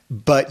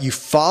 But you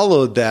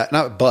followed that,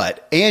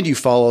 and you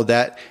followed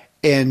that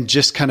and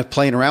just kind of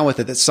playing around with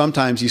it, that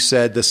sometimes you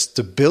said the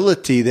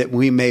stability that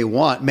we may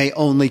want may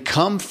only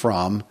come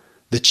from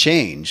the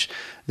change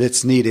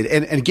that's needed.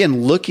 And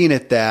again, looking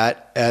at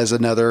that as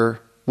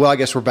another, I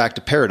guess we're back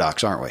to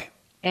paradox, aren't we?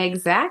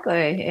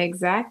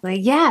 Exactly.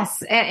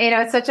 Yes. And,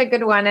 it's such a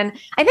good one. And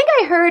I think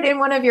I heard in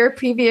one of your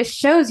previous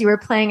shows, you were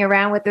playing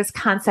around with this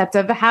concept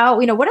of how,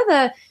 what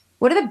are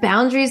the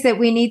boundaries that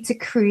we need to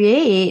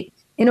create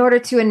in order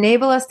to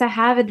enable us to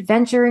have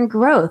adventure and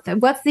growth?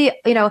 And what's the,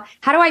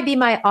 how do I be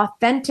my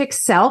authentic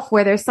self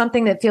where there's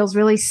something that feels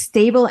really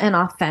stable and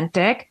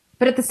authentic,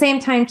 but at the same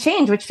time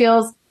change, which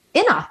feels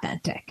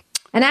inauthentic?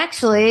 And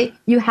actually,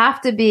 you have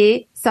to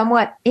be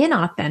somewhat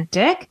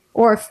inauthentic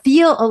or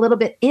feel a little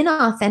bit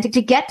inauthentic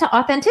to get to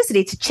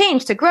authenticity, to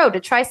change, to grow, to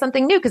try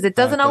something new, because it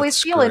doesn't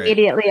always feel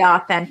immediately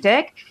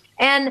authentic.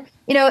 And,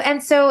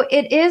 and so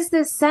it is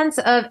this sense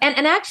of,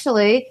 and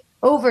actually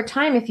over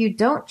time, if you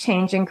don't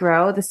change and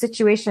grow, the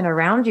situation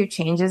around you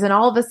changes. And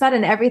all of a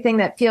sudden, everything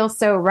that feels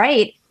so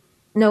right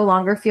no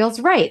longer feels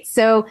right.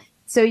 So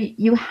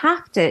you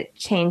have to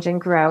change and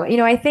grow.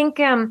 I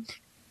think,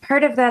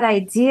 part of that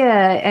idea,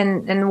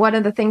 and one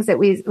of the things that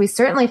we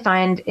certainly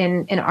find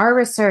in our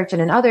research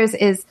and in others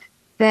is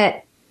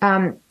that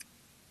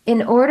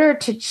in order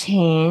to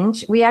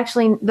change, we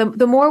actually,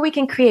 the more we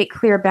can create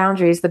clear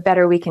boundaries, the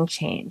better we can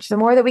change. The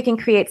more that we can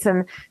create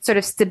some sort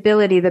of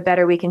stability, the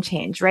better we can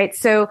change, right?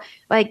 So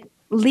like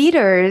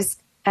leaders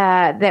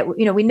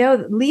we know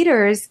that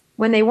leaders,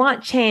 when they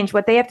want change,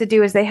 what they have to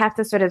do is they have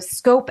to sort of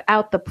scope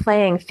out the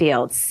playing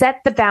field,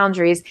 set the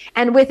boundaries.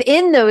 And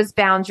within those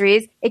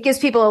boundaries, it gives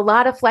people a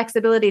lot of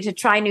flexibility to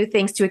try new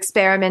things, to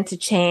experiment, to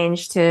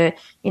change, to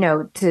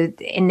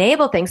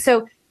enable things.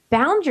 So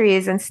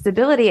boundaries and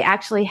stability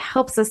actually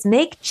helps us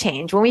make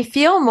change. When we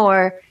feel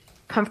more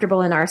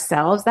comfortable in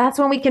ourselves, that's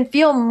when we can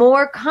feel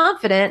more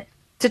confident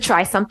to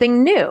try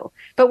something new.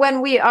 But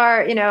when we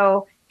are,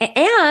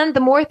 and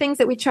the more things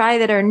that we try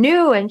that are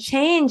new and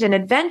change and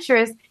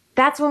adventurous,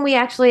 that's when we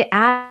actually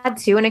add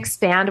to and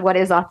expand what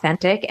is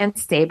authentic and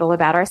stable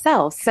about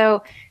ourselves.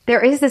 So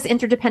there is this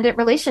interdependent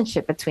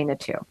relationship between the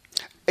two.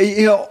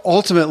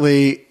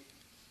 Ultimately,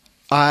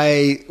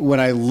 when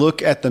I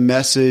look at the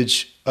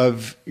message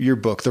of your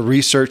book, the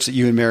research that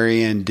you and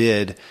Marianne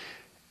did,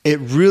 it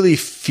really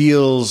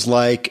feels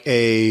like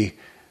a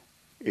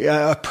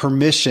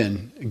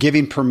permission,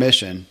 giving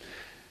permission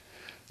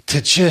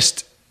to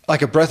just,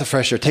 like a breath of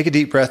fresh air, take a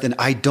deep breath, and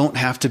I don't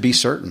have to be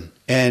certain.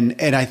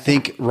 And I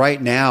think right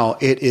now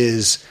it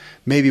is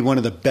maybe one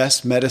of the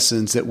best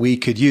medicines that we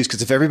could use,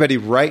 because if everybody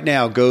right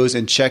now goes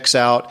and checks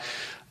out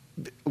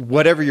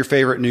whatever your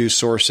favorite news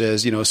source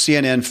is,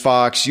 CNN,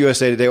 Fox,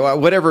 USA Today,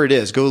 whatever it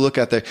is, go look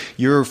out there.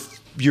 You're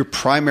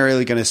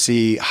primarily going to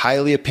see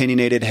highly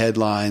opinionated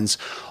headlines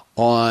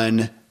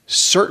on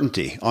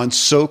certainty, on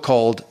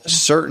so-called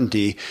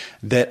certainty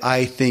that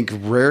I think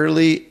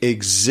rarely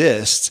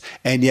exists,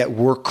 and yet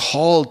we're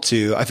called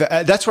to.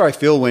 That's where I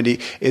feel,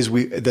 Wendy, is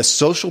the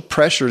social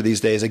pressure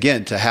these days,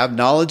 again, to have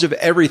knowledge of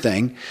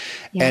everything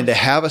and to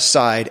have a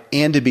side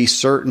and to be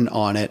certain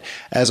on it,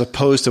 as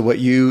opposed to what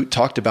you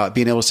talked about,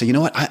 being able to say, you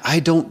know what, I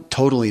don't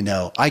totally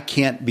know. I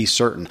can't be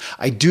certain.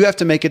 I do have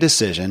to make a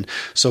decision.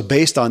 So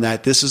based on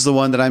that, this is the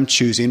one that I'm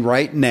choosing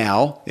right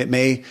now. It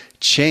may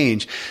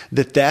change.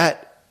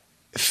 That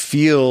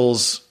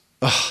feels,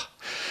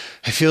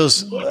 it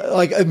feels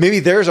like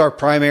maybe there's our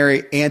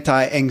primary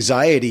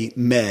anti-anxiety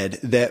med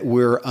that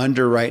we're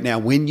under right now.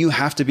 When you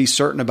have to be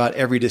certain about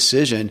every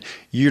decision,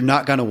 you're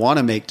not going to want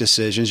to make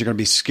decisions. You're going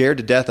to be scared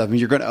to death of them.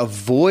 You're going to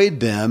avoid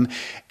them.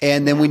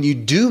 And then when you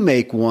do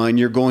make one,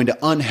 you're going to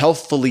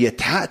unhealthfully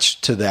attach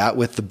to that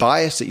with the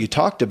bias that you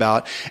talked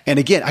about. And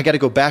again, I got to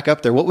go back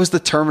up there. What was the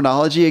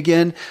terminology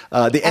again?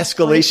 The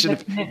escalation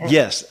of,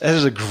 yes, that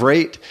is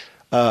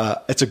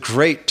it's a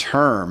great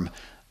term.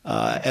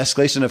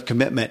 Escalation of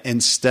commitment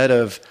instead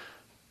of,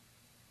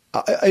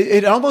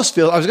 it almost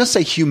feels, I was going to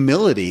say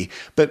humility,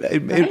 but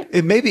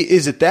it maybe,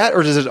 is it that,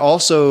 or does it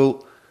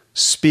also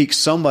speak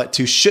somewhat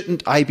to,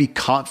 shouldn't I be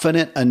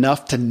confident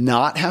enough to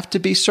not have to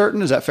be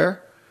certain? Is that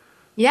fair?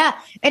 Yeah.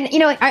 And,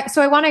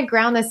 so I want to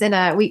ground this in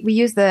we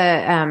use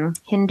the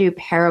Hindu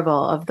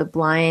parable of the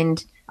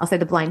blind, I'll say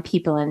the blind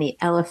people and the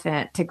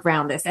elephant to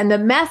ground this. And the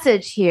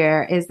message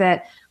here is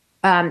that,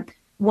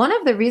 one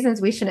of the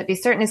reasons we shouldn't be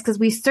certain is because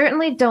we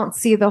certainly don't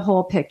see the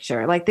whole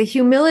picture. Like the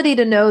humility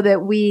to know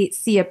that we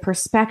see a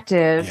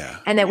perspective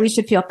and that we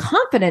should feel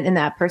confident in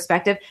that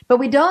perspective, but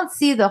we don't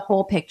see the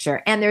whole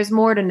picture and there's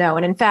more to know.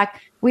 And in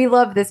fact, we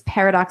love this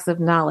paradox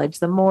of knowledge.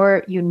 The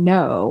more you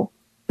know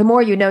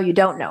you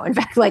don't know. In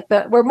fact,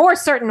 we're more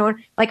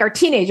certain, like our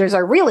teenagers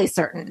are really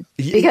certain.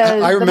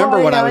 Because I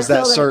remember when I was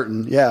that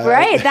certain. Yeah.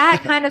 Right.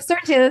 That kind of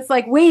certainty. It's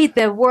like, wait,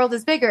 the world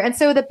is bigger. And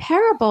so the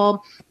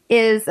parable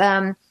is,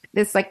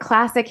 this like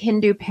classic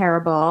Hindu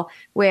parable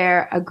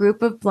where a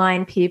group of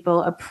blind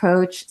people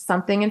approach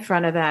something in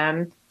front of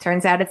them.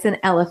 Turns out it's an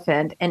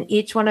elephant, and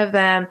each one of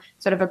them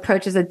sort of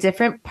approaches a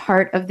different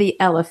part of the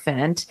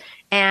elephant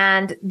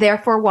and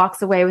therefore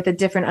walks away with a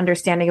different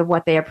understanding of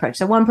what they approach.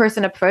 So one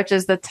person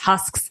approaches the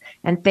tusks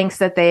and thinks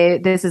that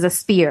this is a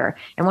spear.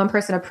 And one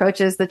person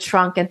approaches the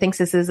trunk and thinks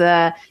this is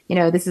a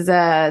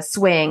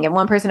swing. And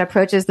one person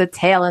approaches the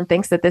tail and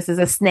thinks that this is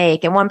a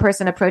snake. And one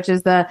person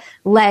approaches the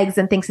legs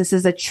and thinks this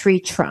is a tree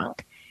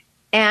trunk.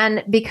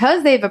 And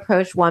because they've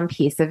approached one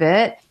piece of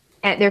it,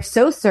 and they're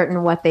so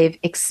certain what they've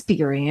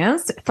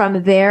experienced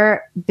from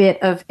their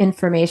bit of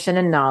information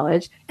and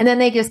knowledge. And then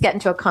they just get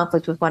into a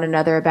conflict with one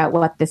another about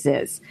what this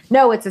is.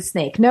 No, it's a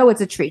snake. No,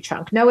 it's a tree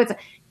trunk. No,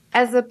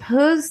 as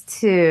opposed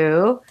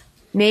to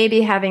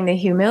maybe having the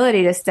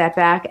humility to step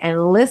back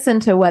and listen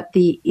to what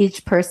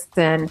each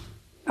person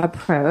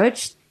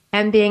approached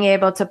and being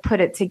able to put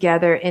it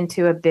together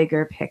into a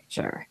bigger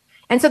picture.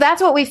 And so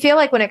that's what we feel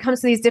like when it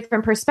comes to these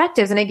different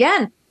perspectives. And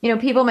again,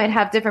 people might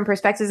have different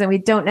perspectives and we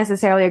don't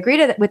necessarily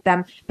agree with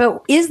them,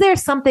 but is there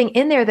something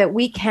in there that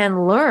we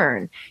can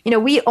learn?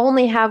 We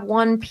only have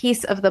one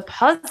piece of the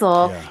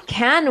puzzle. Yeah.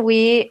 Can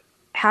we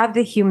have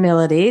the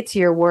humility, to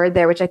your word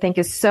there, which I think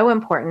is so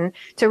important,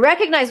 to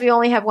recognize we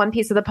only have one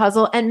piece of the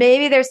puzzle and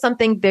maybe there's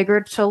something bigger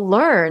to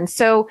learn.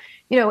 So,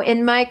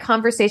 in my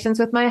conversations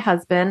with my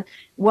husband,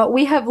 what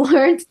we have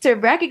learned to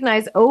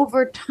recognize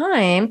over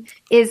time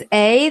is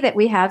A, that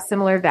we have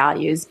similar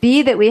values,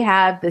 B, that we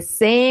have the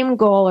same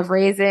goal of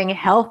raising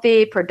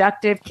healthy,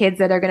 productive kids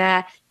that are going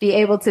to be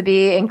able to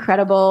be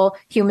incredible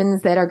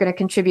humans that are going to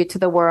contribute to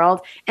the world,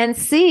 and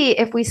C,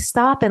 if we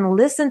stop and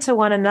listen to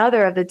one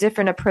another of the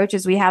different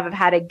approaches we have of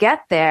how to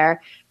get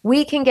there,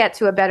 we can get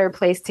to a better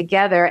place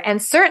together.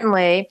 And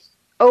certainly,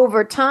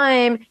 over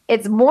time,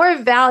 it's more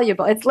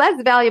valuable. It's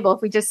less valuable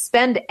if we just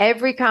spend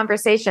every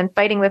conversation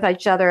fighting with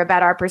each other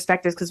about our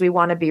perspectives because we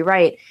want to be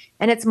right.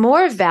 And it's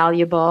more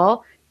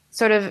valuable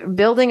sort of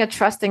building a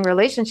trusting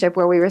relationship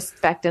where we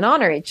respect and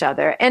honor each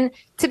other. And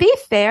to be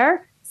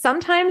fair,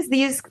 sometimes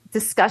these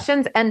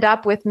discussions end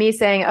up with me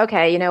saying,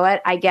 okay, you know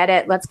what? I get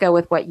it. Let's go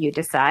with what you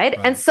decide.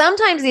 Right. And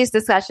sometimes these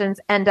discussions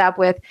end up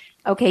with,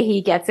 okay,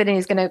 he gets it and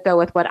he's going to go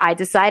with what I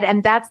decide.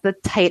 And that's the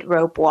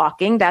tightrope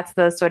walking. That's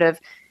the sort of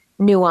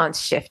nuance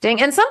shifting.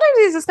 And sometimes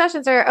these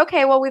discussions are,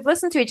 okay, well, we've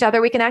listened to each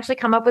other. We can actually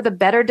come up with a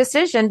better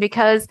decision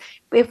because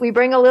if we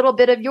bring a little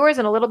bit of yours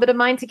and a little bit of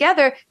mine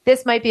together,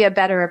 this might be a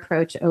better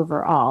approach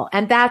overall.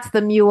 And that's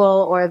the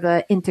mule or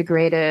the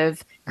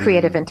integrative,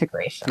 creative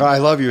integration. I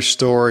love your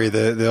story,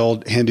 the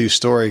old Hindu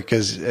story,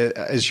 because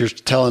as you're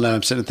telling it,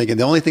 I'm sitting thinking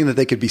the only thing that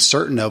they could be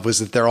certain of was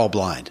that they're all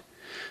blind.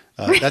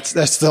 That's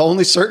the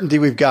only certainty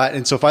we've got.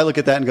 And so if I look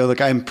at that and go, look,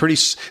 the only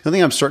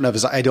thing I'm certain of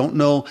is I don't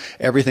know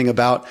everything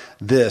about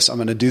this. I'm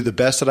going to do the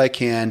best that I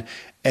can.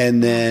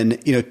 And then,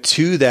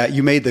 to that,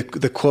 you made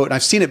the quote, and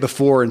I've seen it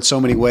before in so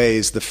many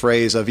ways, the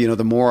phrase of,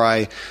 the more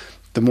I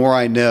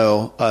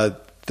know,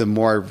 the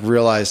more I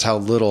realize how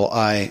little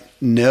I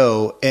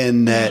know,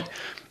 and that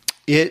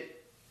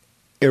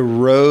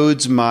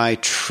erodes my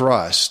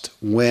trust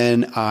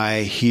when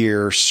I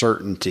hear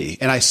certainty.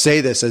 And I say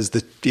this as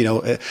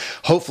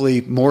hopefully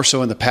more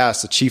so in the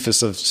past, the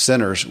chiefest of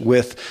sinners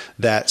with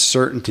that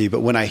certainty. But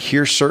when I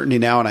hear certainty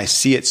now and I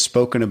see it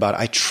spoken about,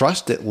 I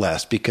trust it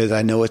less because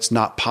I know it's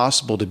not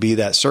possible to be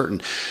that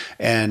certain.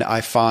 And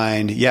I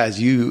find,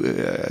 as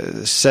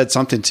you said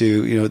something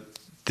to,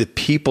 the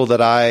people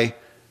that I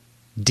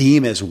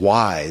deem as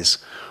wise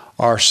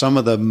are some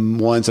of the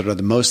ones that are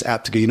the most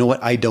apt to go, you know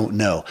what, I don't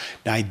know.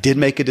 Now, I did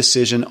make a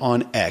decision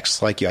on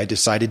X, like you. I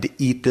decided to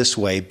eat this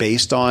way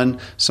based on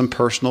some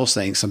personal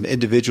things, some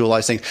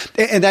individualized things.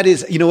 And that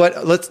is, you know what,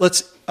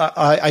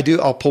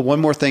 I'll pull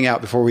one more thing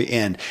out before we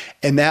end.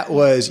 And that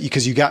was,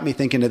 because you got me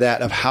thinking of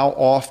that, of how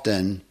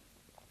often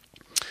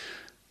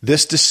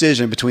this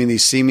decision between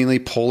these seemingly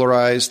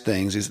polarized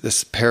things,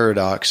 this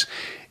paradox,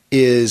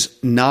 is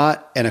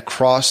not an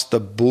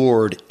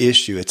across-the-board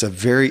issue. It's a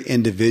very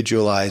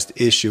individualized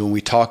issue. When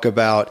we talk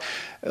about,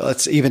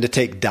 let's even to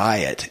take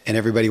diet, and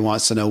everybody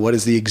wants to know what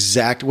is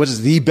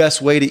the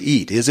best way to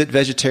eat? Is it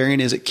vegetarian?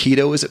 Is it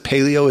keto? Is it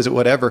paleo? Is it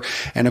whatever?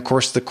 And of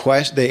course,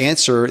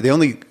 the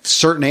only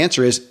certain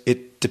answer is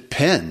it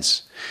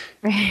depends.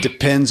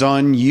 Depends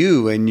on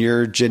you and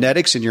your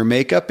genetics and your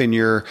makeup and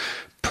your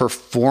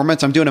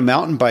performance. I'm doing a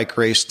mountain bike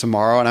race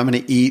tomorrow, and I'm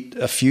going to eat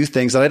a few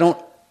things that I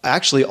don't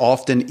actually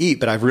often eat,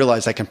 but I've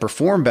realized I can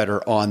perform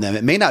better on them.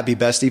 It may not be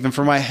best even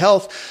for my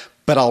health,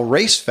 but I'll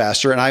race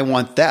faster and I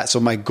want that. So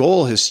my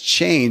goal has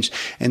changed.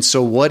 And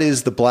so what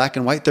is the black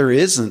and white? There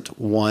isn't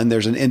one.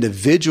 There's an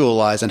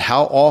individualized, and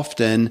how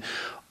often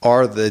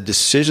are the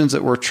decisions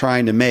that we're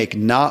trying to make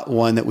not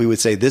one that we would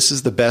say, this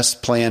is the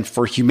best plan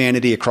for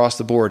humanity across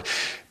the board,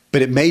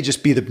 but it may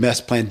just be the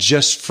best plan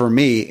just for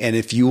me. And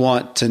if you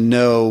want to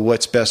know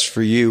what's best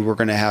for you, we're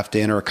going to have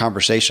to enter a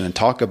conversation and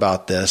talk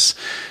about this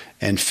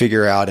and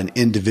figure out an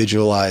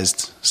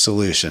individualized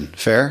solution.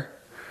 Fair?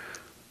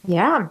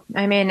 Yeah.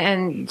 I mean,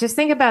 and just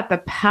think about the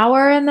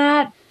power in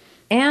that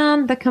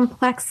and the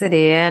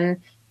complexity.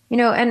 And,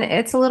 and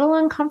it's a little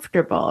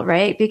uncomfortable,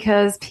 right?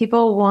 Because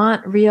people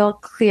want real,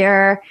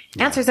 clear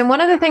answers. And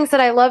one of the things that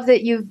I love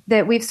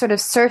that we've sort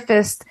of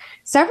surfaced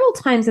several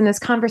times in this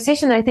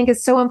conversation that I think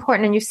is so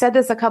important, and you've said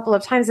this a couple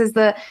of times, is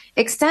the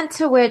extent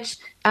to which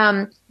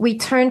we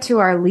turn to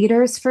our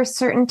leaders for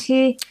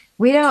certainty.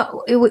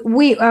 And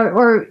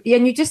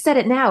you just said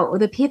it now,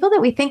 the people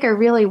that we think are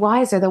really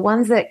wise are the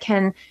ones that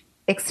can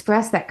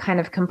express that kind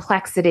of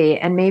complexity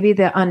and maybe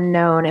the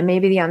unknown and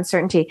maybe the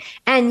uncertainty.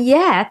 And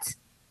yet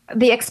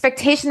the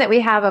expectation that we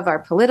have of our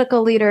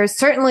political leaders,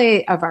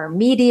 certainly of our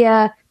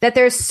media, that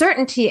there's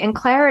certainty and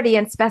clarity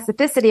and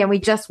specificity and we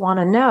just want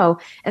to know.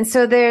 And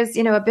so there's,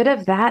 a bit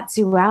of that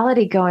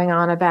duality going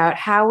on about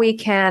how we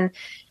can,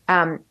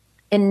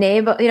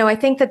 enable, I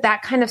think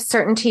that kind of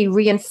certainty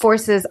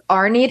reinforces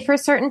our need for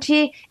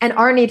certainty, and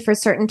our need for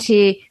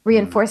certainty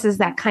reinforces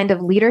that kind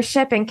of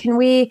leadership. And can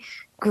we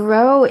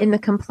grow in the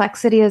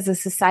complexity as a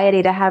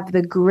society to have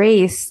the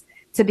grace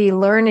to be a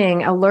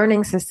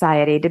learning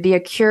society, to be a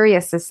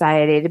curious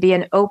society, to be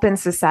an open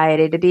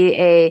society, to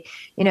be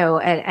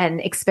an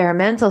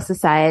experimental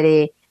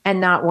society,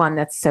 and not one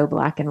that's so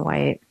black and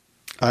white?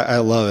 I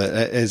love it.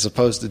 As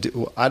opposed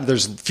to,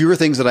 there's fewer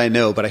things that I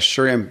know, but I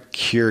sure am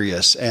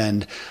curious.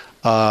 And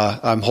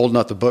I'm holding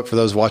up the book for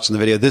those watching the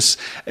video.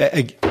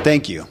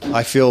 Thank you.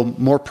 I feel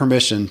more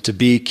permission to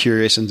be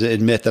curious and to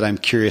admit that I'm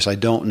curious. I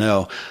don't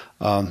know.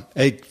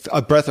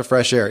 A breath of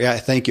fresh air. Yeah,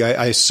 thank you.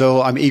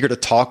 I'm eager to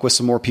talk with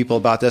some more people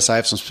about this. I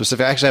have some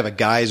specific, actually I have a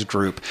guys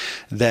group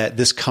that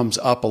this comes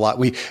up a lot.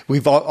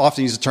 We've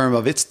often used the term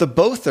of it's the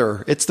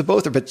bother,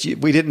 but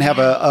we didn't have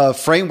a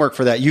framework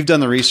for that. You've done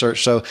the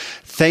research. So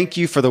thank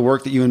you for the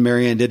work that you and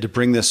Marianne did to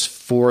bring this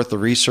forth, the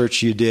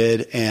research you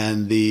did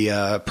and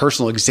the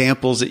personal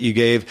examples that you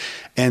gave.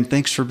 And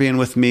thanks for being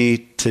with me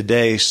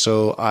today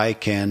so I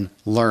can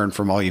learn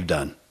from all you've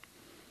done.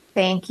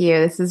 Thank you.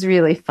 This is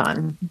really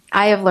fun.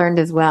 I have learned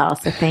as well.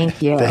 So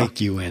thank you. Thank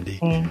you, Wendy.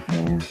 Thank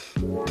you.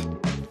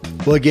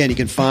 Well, again, you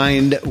can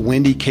find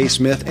Wendy K.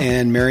 Smith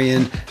and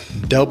Marianne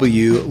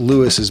W.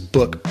 Lewis's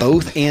book,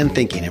 Both and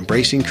Thinking,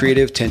 Embracing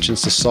Creative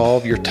Tensions to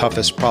Solve Your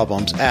Toughest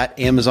Problems, at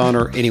Amazon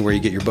or anywhere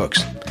you get your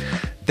books.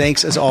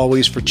 Thanks, as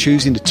always, for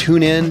choosing to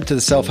tune in to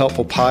the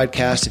Self-Helpful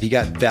Podcast. If you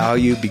got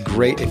value, it'd be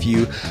great if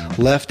you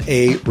left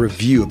a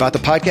review about the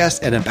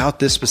podcast and about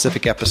this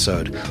specific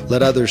episode.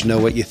 Let others know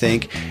what you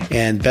think.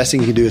 And the best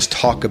thing you can do is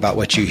talk about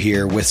what you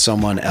hear with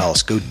someone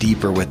else. Go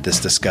deeper with this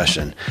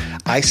discussion.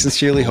 I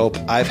sincerely hope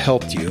I've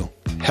helped you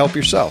help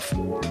yourself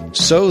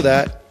so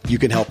that you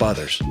can help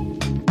others.